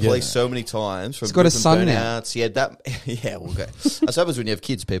pulled up by police yeah. so many times. From He's got a different son now. burnouts. He had that. Yeah, well, okay. That's happens when you have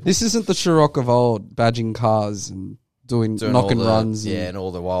kids, people. This isn't the Shirok of old, badging cars and doing Doing knock all and the- runs Yeah, and and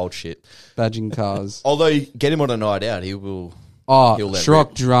all the wild shit. badging cars. Although you get him on a night out, he will. Oh, He'll let Shirok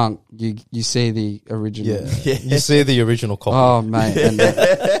rip. drunk. You see the original. Yeah. You see the original copy. Oh, mate.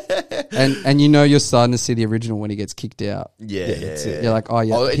 And you know you're starting to see the original when he gets kicked out. Yeah, Yeah, that's it. You're like, oh,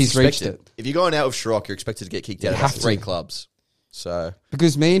 yeah, it's he's reached expected. it. If you're going out with Shirok, you're expected to get kicked out You of have about 3 to. clubs. So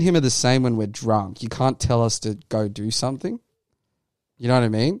Because me and him are the same when we're drunk. You can't tell us to go do something. You know what I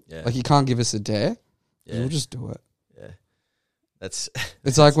mean? Yeah. Like, you can't give us a dare. yeah, We'll just do it. that's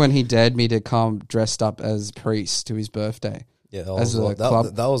It's like when he dared me to come dressed up as priest to his birthday. Yeah, that As was, a like,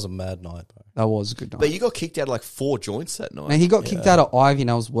 club- that was a mad night, bro. That was a good night. But you got kicked out of like 4 joints that night. Man, he got kicked out of Ivy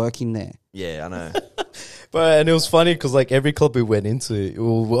and I was working there. Yeah, I know. But and it was funny because like every club we went into, we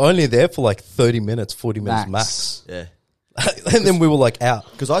were only there for like 30 minutes, 40 minutes max. Yeah. And then we were like out.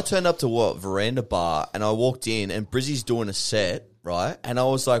 Because I turned up to Veranda Bar, and I walked in, and Brizzy's doing a set, right? And I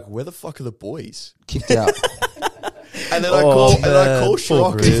was like, where the fuck are the boys? Kicked out. And then Oh, I call man.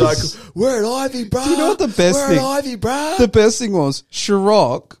 Shirok, Poor he's like, Grizz. we're at Ivy, bruh. Do you know what the best we're thing- at Ivy, bruh. The best thing was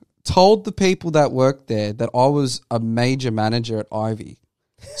Shirok told the people that worked there that I was a major manager at Ivy.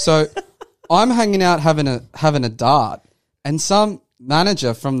 So I'm hanging out having a dart, and some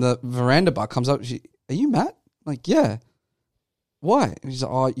manager from the Veranda Bar comes up. Are you Matt? I'm like, yeah. Why? And she's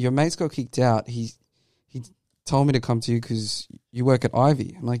like, oh, your mate's got kicked out. He told me to come to you because you work at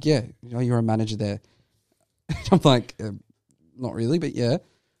Ivy. I'm like, yeah. You know, you're a manager there. I'm like, not really, but yeah.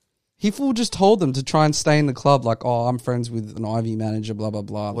 He full just told them to try and stay in the club, like, oh, I'm friends with an Ivy manager, blah, blah,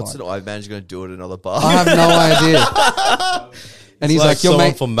 blah. What's like, an Ivy manager going to do at another bar? I have no idea. And he's like like, your someone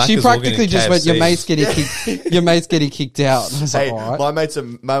mate. from Macca's She walking practically in just went, your KFC. mate's getting kicked. Your mate's getting kicked out. And I was Hey, like, all right.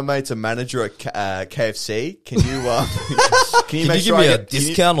 my mate's a manager at KFC. Can you can you Can make you sure give me I a get,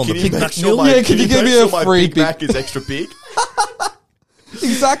 discount on can the you Big make Mac sure meal? my- Yeah, can you give make me sure a my free Big Mac is extra big?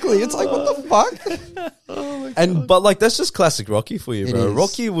 Exactly. It's like, what the fuck? And But like that's just classic Rocky for you, It bro. is.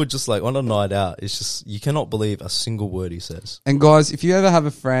 Rocky would just like on a night out, it's just you cannot believe a single word he says. And guys, if you ever have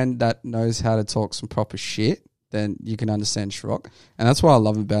a friend that knows how to talk some proper shit, then you can understand Shirok. And that's what I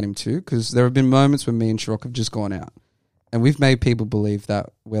love about him too, because there have been moments when me and Shirok have just gone out. And we've made people believe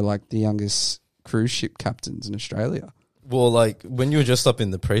that we're like the youngest cruise ship captains in Australia. Well, like when you were just up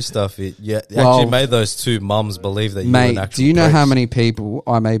in the priest stuff, it Well, actually made those two mums believe that you were an Mate, actual do you know priest. how many people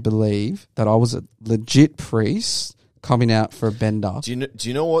I may believe that I was a legit priest coming out for a bender? Do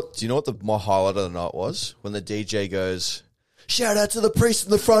you know what my highlight of the night was? When the DJ goes, shout out to the priest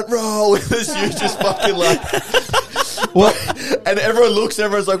in the front row. It was you just fucking like And everyone looks, and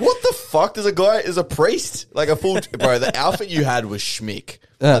everyone's like, "What the fuck? There's a priest, like a full bro." The outfit you had was schmick.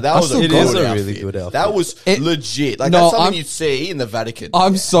 Yeah, That I was still a got good it. a outfit. really good outfit. That was legit. Like No, that's something I'm- you'd see in the Vatican.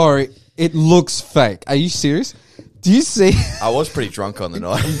 I'm sorry. It looks fake. Are you serious? Do you see, I was pretty drunk on the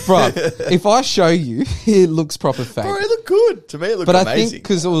night, bro? If I show you, it looks proper fake. bro. It looked good to me. It looked But I amazing. think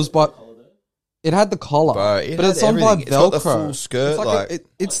because it was, it had the collar, Bro, it but had it's on by everything. It's got the Velcro. full skirt, It's like-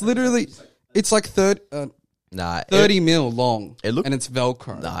 it's literally, it's like 30 nah, 30 mil long, it looked- and it's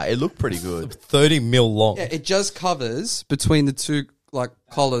Velcro. Nah, it looked pretty good. 30 mil long. Yeah, it just covers between the two like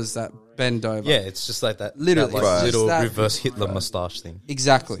collars that bend over. Yeah, it's just like that. Literally, that, it's like, just little that reverse big, Hitler bro. mustache thing.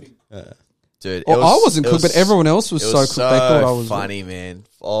 Exactly. Dude, Well, I wasn't it cooked, but everyone else was it so was cooked. They thought I was funny, man.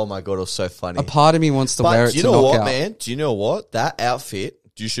 Oh my god, it was so funny. A part of me wants to wear But it do you to know knock what, out. man? Do you know what? That outfit,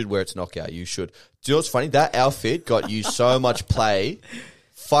 you should wear it to knockout. You should. Do you know what's funny? That outfit got you so much play.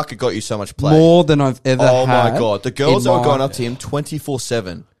 Fuck, it got you so much play. More than I've ever Oh had. my god, the girls in are my- going up to him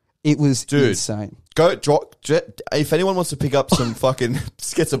 24/7. It was Dude. insane. Go drop. If anyone wants to pick up some fucking,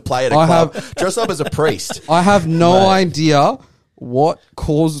 get some play at a I club, have- dress up as a priest. I have no Mate. idea what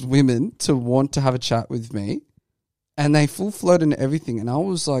caused women to want to have a chat with me. And they full floated into everything. And I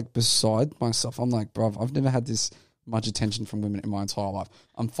was like beside myself. I'm like, bruv, I've never had this much attention from women in my entire life.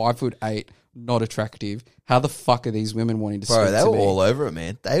 I'm 5'8", not attractive. How the fuck are these women wanting to Bro, speak they to were me? all over it,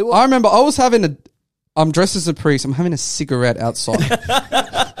 man. They were. I remember I was I'm dressed as a priest. I'm having a cigarette outside.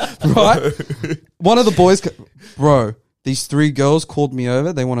 Right? One of the boys, bro, these 3 girls called me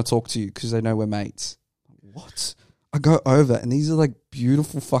over. They want to talk to you because they know we're mates. What? I go over and these are like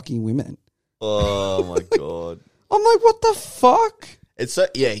beautiful fucking women. Oh my god. I'm like, what the fuck? It's so,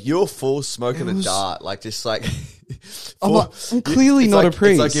 yeah, you're full smoking It a was- dart, like just like. I'm like, I'm clearly not like, a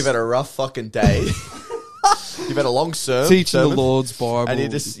priest. It's like you've had a rough fucking day. You've had a long sermon, Teaching sermon, the Lord's Bible. and you're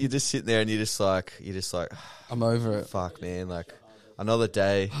just sitting there, and you're just like, I'm over it. fuck, man, like another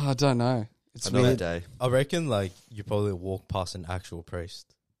day, I don't know. It's another weird. day. I reckon, like, you probably walk past an actual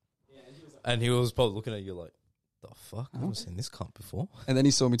priest. And he was probably looking at you like, the fuck? I've never seen this cunt before. And then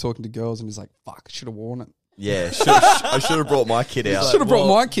he saw me talking to girls and he's like, fuck, I should have worn it. Yeah, I should have brought my kid out. Should've brought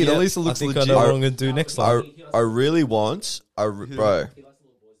my kid, at least it I looks think legit. I know what I'm going to do next time. I really want, bro,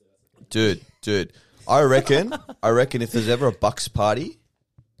 dude. I reckon if there's ever a Bucks party,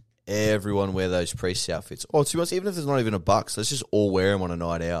 everyone wear those priest outfits. Or to be honest, even if there's not even a Bucks, let's just all wear them on a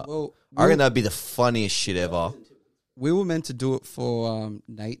night out. Well, I reckon that'd be the funniest shit ever. we were meant to do it for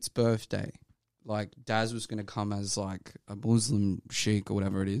Nate's birthday. Like, Daz was going to come as like a Muslim sheikh or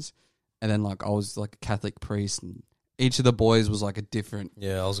whatever it is. And then like I was like a Catholic priest and each of the boys was like a different,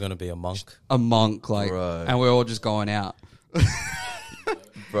 Yeah, I was going to be a monk. a monk, like, Bro. and we're all just going out.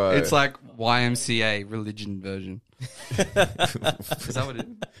 Bro. It's like YMCA religion version. Is that what it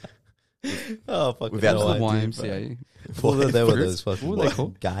is? Oh, fuck. Without It's no the idea, YMCA. Well, there were those fucking What were they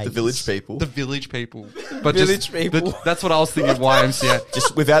called? guys. the village people. The village people. But Village people. That's what I was thinking, YMCA.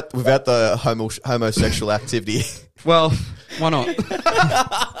 Just without the homosexual activity. Well, why not?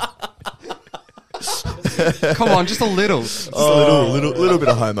 Come on, just a little. Just a little bit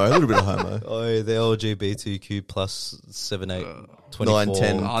of homo. A little bit of homo. Oh, the LGBTQ plus 7, 8, 24. 9,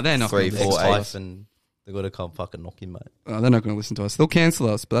 10, Oh, they're not 3, gonna 4, listen to 8. us. And they got to come fucking knock him, mate. They're not going to listen to us. They'll cancel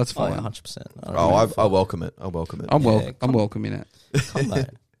us, but that's Oh, fine. yeah, 100%. Oh, I welcome it. I welcome it. I'm Yeah, I'm welcoming it. come, mate.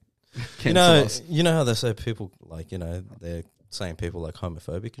 Cancel us. You know how they say people, like, you know, they're saying people like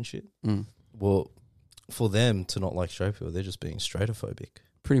homophobic and shit? Mm, Well, for them to not like straight people, they're just being straightophobic.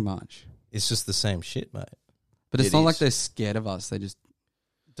 pretty much. It's just the same shit, mate. But it's It not is. like they're scared of us. They just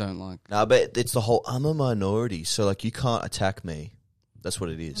don't like. Nah, but it's the whole, I'm a minority, so like you can't attack me. That's what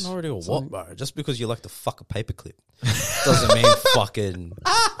it is. Minority or Sorry. what, bro? Just because you like to fuck a paperclip doesn't mean fucking...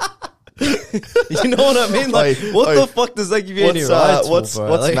 You know what I mean? Like, Oi, what oi. the fuck does that give you any rights for, what's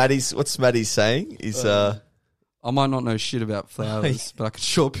bro? Like, Maddie's saying is I might not know shit about flowers, but I could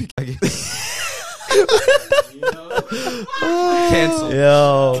sure pick. Cancel.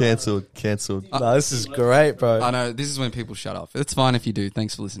 yo. cancelled. Nah, this is great, bro. I know, this is when people shut off. It's fine if you do.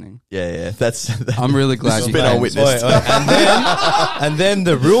 Thanks for listening. Yeah, that's I'm really glad has you been came. our witness. Oi, oi. And then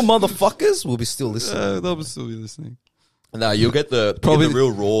the real motherfuckers will be still listening. They'll still be listening. No, you'll get the Probably the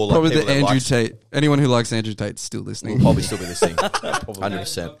real raw. Like Probably people the that Andrew likes- Tate. Anyone who likes Andrew Tate's still will listening. probably still be listening.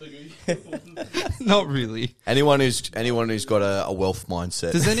 100%. Not really. Anyone who's got a wealth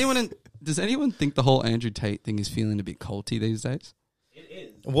mindset. Does anyone think the whole Andrew Tate thing is feeling a bit culty these days?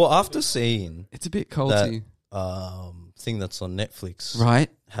 Well, after seeing It's a bit that culty, thing that's on Netflix, right?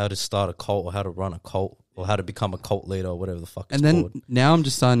 how to start a cult or how to run a cult or how to become a cult leader or whatever the fuck it's And then called. now I'm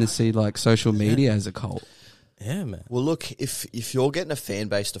just starting to see like social media as a cult. Yeah, man. Well, look, if you're getting a fan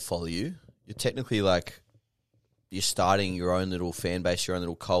base to follow you, you're technically like you're starting your own little fan base, your own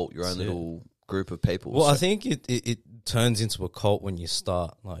little cult, your own little group of people. Well, So I think it turns into a cult when you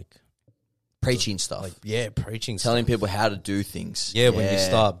start preaching stuff, preaching telling stuff. people how to do things. Yeah, when you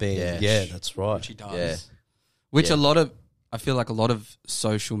start being, Yeah. that's right. Which he does. Yeah. Which Yeah. I feel like a lot of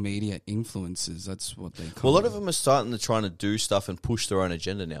social media influencers, that's what they call Well, a lot of them are starting to trying to do stuff and push their own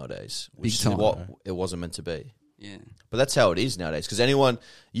agenda nowadays, which is time. what it wasn't meant to be. Yeah. But that's how it is nowadays. Because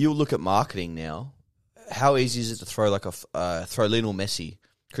you look at marketing now, how easy is it to throw throw Lionel Messi,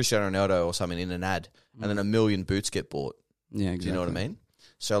 Cristiano Ronaldo or something in an ad, and then 1 million boots get bought? Yeah, exactly. Do you know what I mean?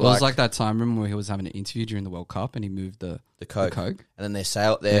 So Well, it was like that time, remember where he was having an interview during the World Cup and he moved the Coke. Coke? And then their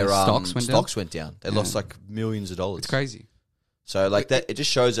stocks went down. They Yeah. lost like millions of dollars. It's crazy. So like that, it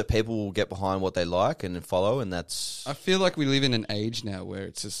just shows that people will get behind what they like and then follow, and that's I feel like we live in an age now where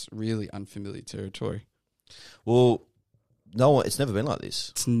it's just really unfamiliar territory. well, no, it's never been like this.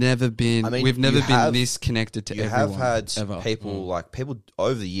 It's never been. I mean, we've never you been have- this connected to You everyone. have had ever. people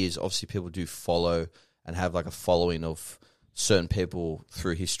over the years. Obviously, people do follow and have like a following of certain people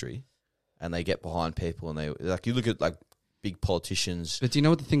through history, and they get behind people, and they like you look at like big politicians. But do you know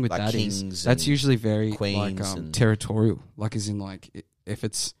what the thing with like that is? kings That's and usually very queens and- territorial. Like, as in, like, if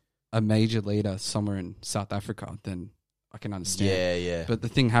it's a major leader somewhere in South Africa, then I can understand. Yeah, yeah. But the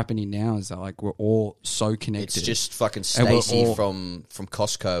thing happening now is that, like, we're all so connected. It's just fucking And we're Stacey all- from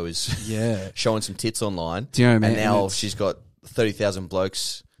Costco is Yeah. showing some tits online. Do you know what I mean? And now And she's got 30,000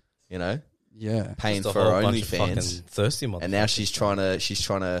 blokes, yeah. paying Just for a her whole bunch of fucking OnlyFans. thirsty And now she's trying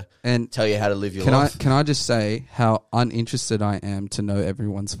to And tell you how to live your can life. I just say how uninterested I am to know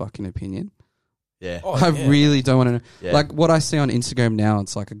everyone's fucking opinion? Yeah. Oh, I yeah. really don't want to know. Yeah. Like, what I see on Instagram now,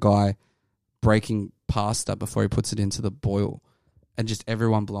 it's like a guy breaking pasta before he puts it into the boil, and just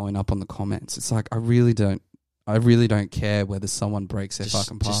everyone blowing up on the comments. It's like, I really don't care whether someone breaks their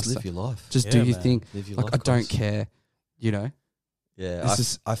fucking pasta. Just live your life. Just Yeah, do your man. thing. Live your Like, life, I don't guys. care, you know? Yeah, This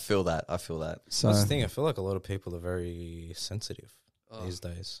is- I feel that. So, That's the thing. I feel like a lot of people are very sensitive these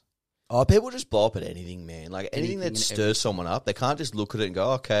days. Oh, people just blow up at anything, man. Like anything Anything that and stirs someone up, they can't just look at it and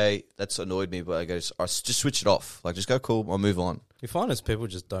go, "Okay, that's annoyed me," but I go, "Just switch it off. Like, just go, cool. I'll move on." You find as people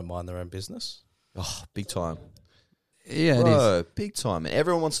just don't mind their own business. Oh, big time, yeah, it is. bro, big time. And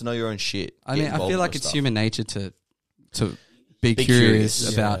everyone wants to know your own shit. I Get mean, I involved feel in like that it's stuff. human nature to be Be curious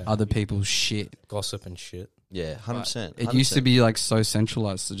curious. about Yeah. other people's shit. Gossip and shit. Yeah, 100%. It used to be like so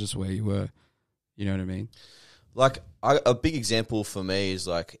centralized to just where you were. You know what I mean? like a big example for me is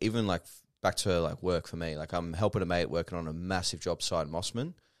like even like back to like work for me. Like I'm helping a mate working on a massive job site in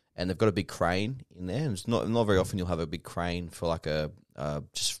Mossman, and they've got a big crane in there. And it's not very often you'll have a big crane for like a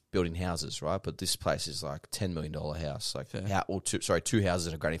just building houses, right? But this place is like $10 million house, like Fair. two houses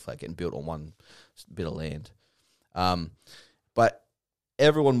and a granny flat getting built on one bit of land. But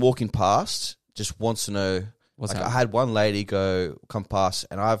everyone walking past just wants to know. What's Like I happening? had one lady come past,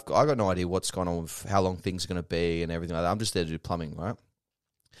 and I got no idea what's going on with how long things are going to be and everything like that. I'm just there to do plumbing, right?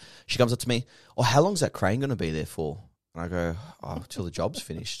 She comes up to me, "Oh, how long's that crane going to be there for?" And I go, "Oh, till the job's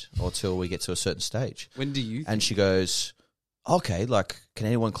finished, or till we get to a certain stage." When do you? And she goes, "Okay, like, can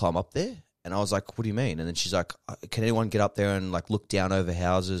anyone climb up there?" And I was like, "What do you mean?" And then she's like, "Can anyone get up there and like look down over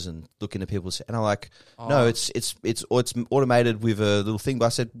houses and look into people's?" And I'm like, "No, it's automated with a little thing." But I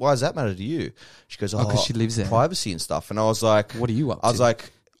said, "Why does that matter to you?" She goes, "Oh, 'cause she lives there." privacy and stuff." And I was like, What are you up I was to?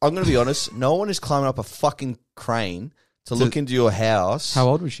 like, I'm going to be honest. No one is climbing up a fucking crane to look into your house. How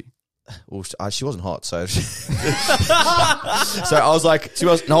old was she? Well, she wasn't hot, so so I was like,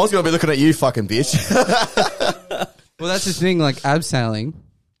 no one's going to be looking at you, fucking bitch. Well, that's the thing. Like abseiling,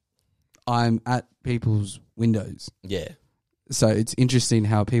 I'm at people's windows, Yeah. so it's interesting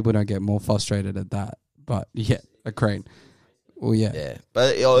how people don't get more frustrated at that. But yeah, a crane. Well, yeah. Yeah,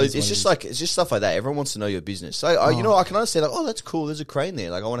 but you know, It is it's what just it like it's just stuff like that. Everyone wants to know your business. So you know, I can understand like, oh, that's cool. There's a crane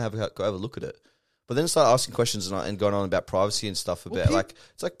there. Like, I want to go have a look at it. But then start asking questions and going on about privacy and stuff about like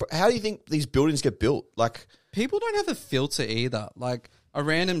it's like, how do you think these buildings get built? Like, People don't have a filter either. Like a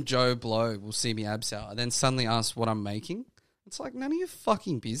random Joe Blow will see me abseil and then suddenly ask what I'm making. It's like none of your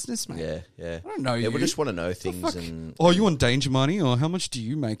fucking business, mate. yeah, I don't know Yeah, you. we just want to know The things fuck? and Oh, you want danger money, or how much do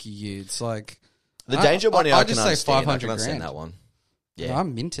you make a year? It's like the danger money. I, just can say understand. I 500 can understand grand. that one. Yeah, Yeah,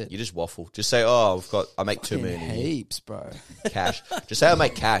 I'm minted. you just waffle. Just say, oh, I make 2 Fucking million a year. heaps, bro. Cash. Just say I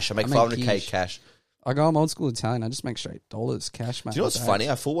make cash. I make I make 500K quiche. cash. I go, I'm old school Italian. I just make straight dollars, cash, mate. Do you know what's funny?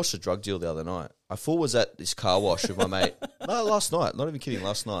 I full watched a drug deal the other night. I full was at this car wash with my mate. No, last night. Not even kidding.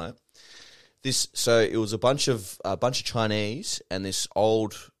 Last night. So it was a bunch of Chinese and these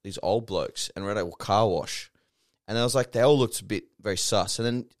old blokes, and we're at a car wash, and I was like, they all looked a bit very sus. And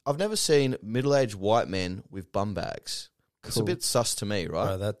then I've never seen middle-aged white men with bum bags. It's a bit sus to me,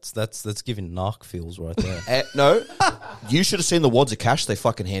 right? Bro, that's giving narc feels right there. No, you should have seen the wads of cash they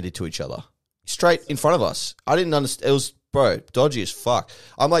fucking handed to each other. Straight in front of us. I didn't understand. It was, bro, dodgy as fuck.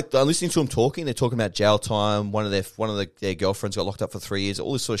 I'm listening to them talking. They're talking about jail time. One of their girlfriends got locked up for 3 years.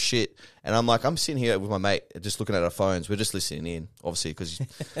 All this sort of shit. And I'm like, I'm sitting here with my mate, just looking at our phones. We're just listening in, obviously, because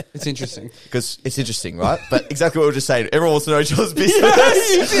It's interesting. it's interesting, right? But exactly what we were just saying. Everyone wants to know each other's business.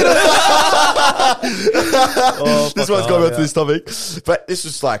 This one's going back to this topic, but this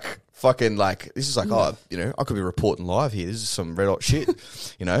was like fucking like this is like I could be reporting live here. This is some red hot shit,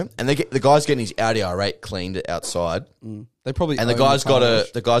 And the guy's getting his Audi R8 cleaned outside. They probably And the own guy's car got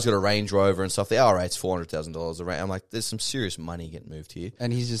wash. the guy's got a Range Rover and stuff. The R8's $400,000. I'm like, there's some serious money getting moved here.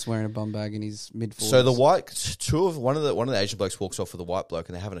 And he's just wearing a bum bag in his mid 40s. So one of the Asian blokes walks off with a white bloke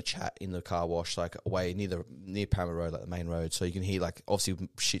and they're having a chat in the car wash, like away near Parramatta Road, like the main road. So you can hear like obviously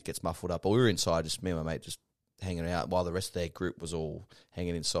shit gets muffled up. But we were inside, just me and my mate, just hanging out while the rest of their group was all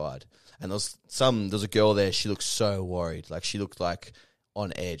hanging inside. And there's a girl there. She looked so worried, like she looked like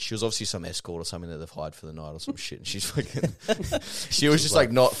on edge. She was obviously some escort or something that they've hired for the night or some shit. And she's fucking, she was just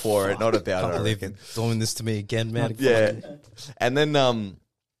like not for it, not about Can't it. I believe reckon. you're doing this to me again, man. Yeah. And then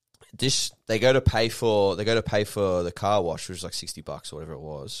they go to pay for the car wash, which was like $60 or whatever it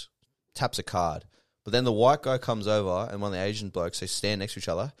was. Taps a card. But then the white guy comes over and one of the Asian blokes, they stand next to each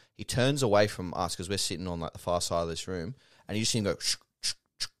other. He turns away from us because we're sitting on like the far side of this room, and you just see him go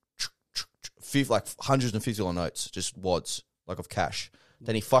like $150 notes, just wads like of cash.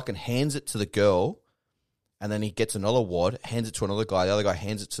 Then he fucking hands it to the girl, and then he gets another wad, hands it to another guy. The other guy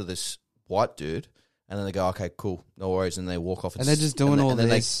hands it to this white dude, and then they go, "Okay, cool, no worries," and they walk off. and they're just doing all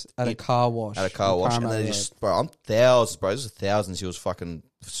this at a car wash. At a car wash, and then they just, bro, I'm thousands, bro. This is thousands. He was fucking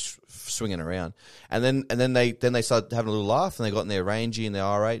swinging around, and then they started having a little laugh, and they got in their Rangy and their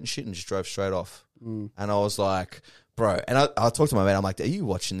R8 and shit, and just drove straight off. And I was like, bro, and I talked to my mate. I'm like, "Are you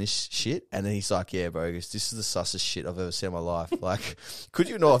watching this shit?" And then he's like, "Yeah, bro. He goes, this is the sussest shit I've ever seen in my life. Like, could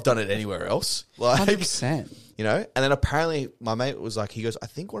you not have done it anywhere else? Like, 100%. And then apparently my mate was like, he goes, I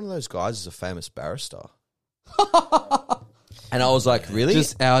think one of those guys is a famous barrister." And I was like, really?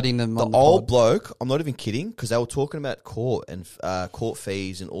 Just outing them The on the old pod. bloke, I'm not even kidding, because they were talking about court and court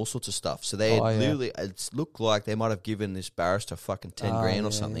fees and all sorts of stuff. So they had literally, it looked like they might have given this barrister fucking 10 grand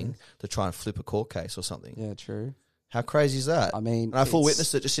or something to try and flip a court case or something. Yeah, true. How crazy is that? I mean, and I full it's-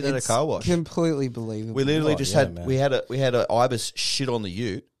 witnessed it just sitting at a it's car wash. Completely believable. We literally just had man. we had a ibis shit on the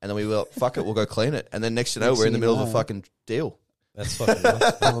ute, and then we were like, fuck it, we'll go clean it. And then next to know, Next we're in the thing middle you of a know. fucking deal. That's fucking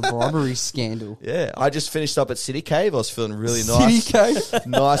nice. of a bribery scandal. Yeah, I just finished up at City Cave. I was feeling really nice. City Cave.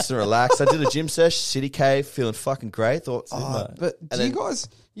 Nice and relaxed. I did a gym sesh, City Cave, feeling fucking great. Thought, But And do then-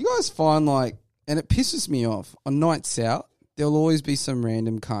 you guys find like, and it pisses me off, on nights out, there'll always be some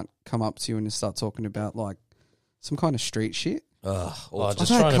random cunt come up to you and just start talking about like some kind of street shit. Oh,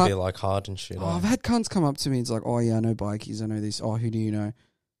 just I've had trying to be like hard and shit. Oh, I've had cunts come up to me. It's like, oh yeah, I know bikies. I know this. Oh, who do you know?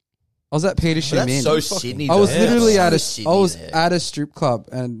 I was at Peter but that's Min. so Sydney. I was though. literally So at Sydney I was there. at a strip club,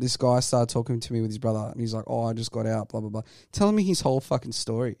 and this guy started talking to me with his brother, and he's like, "Oh, I just got out, blah blah blah," telling me his whole fucking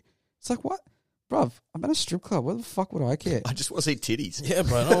story. It's like, what, bruv? I'm at a strip club. What the fuck would I care? I just want to see titties. Yeah,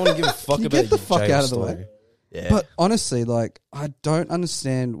 bro. I don't want to give a fuck Can you about get the your fuck jail out of the story. way? Yeah, But honestly, like, I don't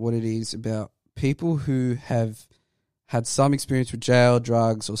understand what it is about people who have had some experience with jail,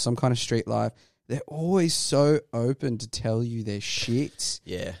 drugs, or some kind of street life. They're always so open to tell you their shit.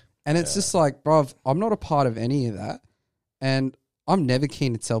 yeah. And it's just like, bruv, I'm not a part of any of that. And I'm never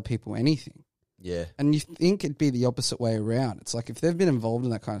keen to tell people anything. Yeah. And you think it'd be the opposite way around. It's like if they've been involved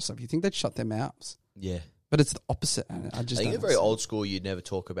in that kind of stuff, you think they'd shut their mouths. Yeah. But it's the opposite. And I just I think don't they're very understand. old school. You'd never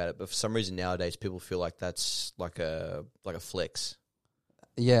talk about it, but for some reason nowadays people feel like that's like a flex.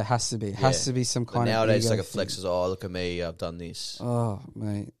 Yeah, it has to be. It has to be some But kind of nowadays, ego like a flex thing. is, oh, look at me, I've done this. Oh,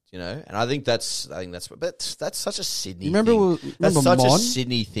 mate. And I think that's, but that's such a Sydney. You remember, thing. That's remember such Mon? a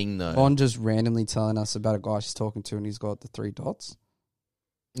Sydney thing, though. Mon just randomly telling us about a guy she's talking to and he's got the 3 dots.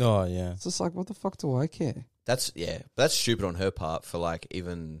 Oh yeah. It's just like, what the fuck do I care? But that's stupid on her part for like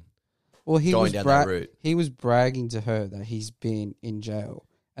even. Well, he Going was down that route. He was bragging to her that he's been in jail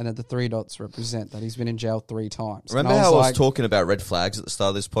and that the 3 dots represent that he's been in jail 3 times. Remember And how I was like, talking about red flags at the start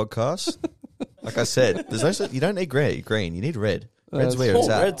of this podcast? Like I said, there's no, you don't need green. You need red. Red's where it's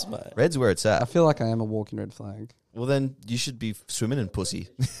at. Reds, mate. Red's where it's I at. feel like I am a walking red flag. Well, then you should be swimming in pussy.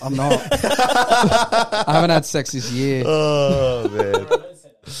 I'm not. I haven't had sex this year. Oh man.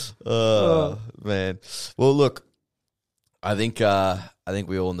 Oh man. Well, look, I think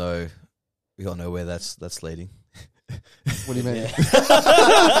we all know where that's leading. What do you mean?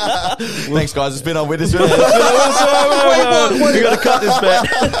 Thanks, guys. It's been on Witness. You got to cut this, man.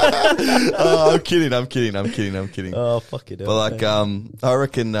 Oh, I'm kidding. Oh, fuck it. But like, I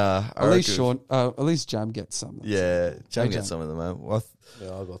reckon. At least Jam gets some. Yeah, Jam Hey, gets some of them, man. Well,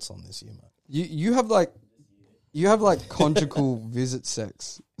 Yeah, I got some this year, mate. You have like conjugal visit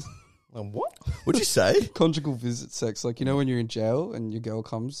sex. What? what'd you say? Conjugal visit sex, like when you're in jail and your girl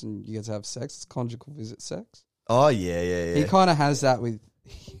comes and you get to have sex. It's conjugal visit sex. Oh yeah. He kind of has that with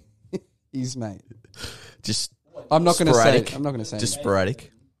his mate. Just I'm not going to say. sporadic. I'm not going to say. Just anything.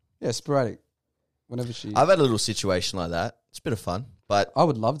 sporadic. Yeah, sporadic. Whenever she. I've had a little situation like that. It's a bit of fun, but I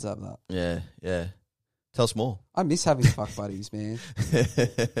would love to have that. yeah. Tell us more. I miss having fuck buddies, man.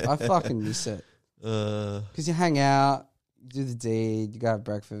 I fucking miss it. Because you hang out, you do the deed, you go have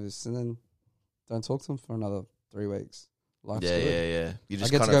breakfast, and then don't talk to them for another 3 weeks. Life's good. Yeah. You I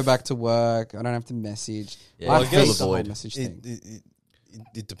just get to go back to work. I don't have to message. Yeah, I I hate guess the whole avoid. message thing.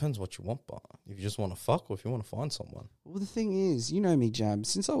 It depends what you want, but if you just want to fuck or if you want to find someone. Well, the thing is, you know me, Jam.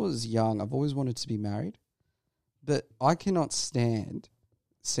 Since I was young, I've always wanted to be married. But I cannot stand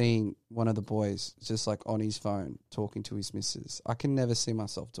seeing one of the boys just like on his phone talking to his missus. I can never see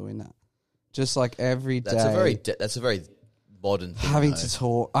myself doing that. Just like every day. That's a very modern thing. having though. to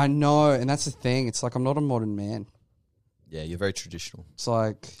talk. I know, and that's the thing. It's like I'm not a modern man. Yeah, you're very traditional. It's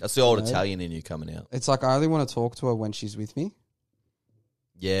like That's the old you know, Italian in you coming out. It's like I only want to talk to her when she's with me.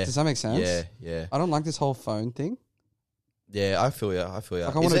 Yeah. Does that make sense? Yeah. I don't like this whole phone thing. Yeah, I feel you.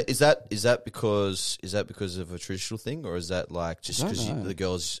 Like, I wanna- Is that because of a traditional thing, or is that like just I don't because know. the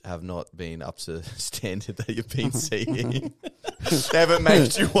girls have not been up to the standard that you've been seeing? They haven't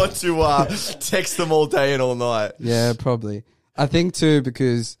made you want to text them all day and all night. Yeah, probably. I think too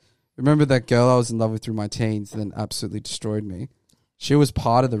because remember that girl I was in love with through my teens and then absolutely destroyed me. She was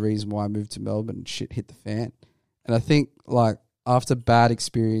part of the reason why I moved to Melbourne and shit hit the fan. And I think like after bad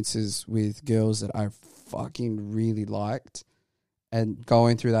experiences with girls that I fucking really liked and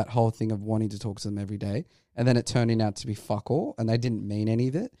going through that whole thing of wanting to talk to them every day and then it turning out to be fuck all and they didn't mean any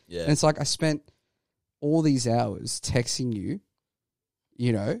of it. Yeah. And it's like I spent all these hours texting you,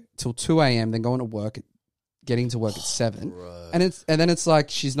 till 2 a.m., then going to work, getting to work at 7. Bro. And then it's like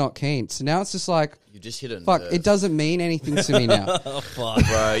she's not keen. So now it's just like, You just hit a fuck, nerve. it doesn't mean anything to me now.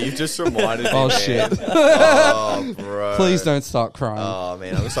 Bro, you just reminded me. Oh, man. shit. Oh, bro. Please don't start crying. Oh, man.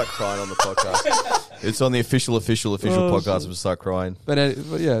 I'm going to start crying on the podcast. It's on the official podcast. I'm going to start crying. But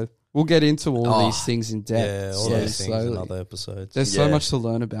yeah, we'll get into all Oh. these things in depth. Yeah, all slowly, those things slowly. in other episodes. There's so Yeah. much to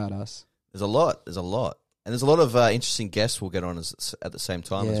learn about us. There's a lot. And there's a lot of interesting guests we'll get on at the same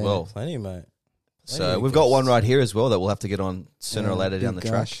time as Yeah. well. Plenty, mate. So we've got one right here as well that we'll have to get on sooner or Yeah, later down the big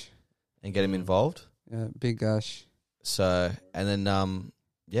track gush. and get him involved. Yeah, big gush. So, and then, I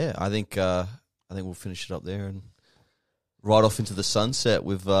think we'll finish it up there and ride off into the sunset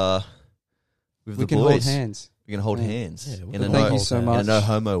with the We can boys. hold hands. We can hold Yeah. hands Yeah, we in a can no, Thank you so in a much. no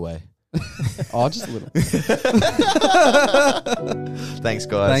homo way. Oh, just a little. Thanks,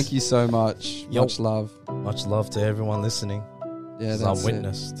 guys. Thank you so much. Yo. Much love. Much love to everyone listening. Yeah, As that's I'm it.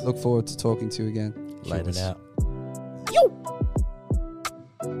 witnessed. Look forward to talking to you again. Later Humans. out.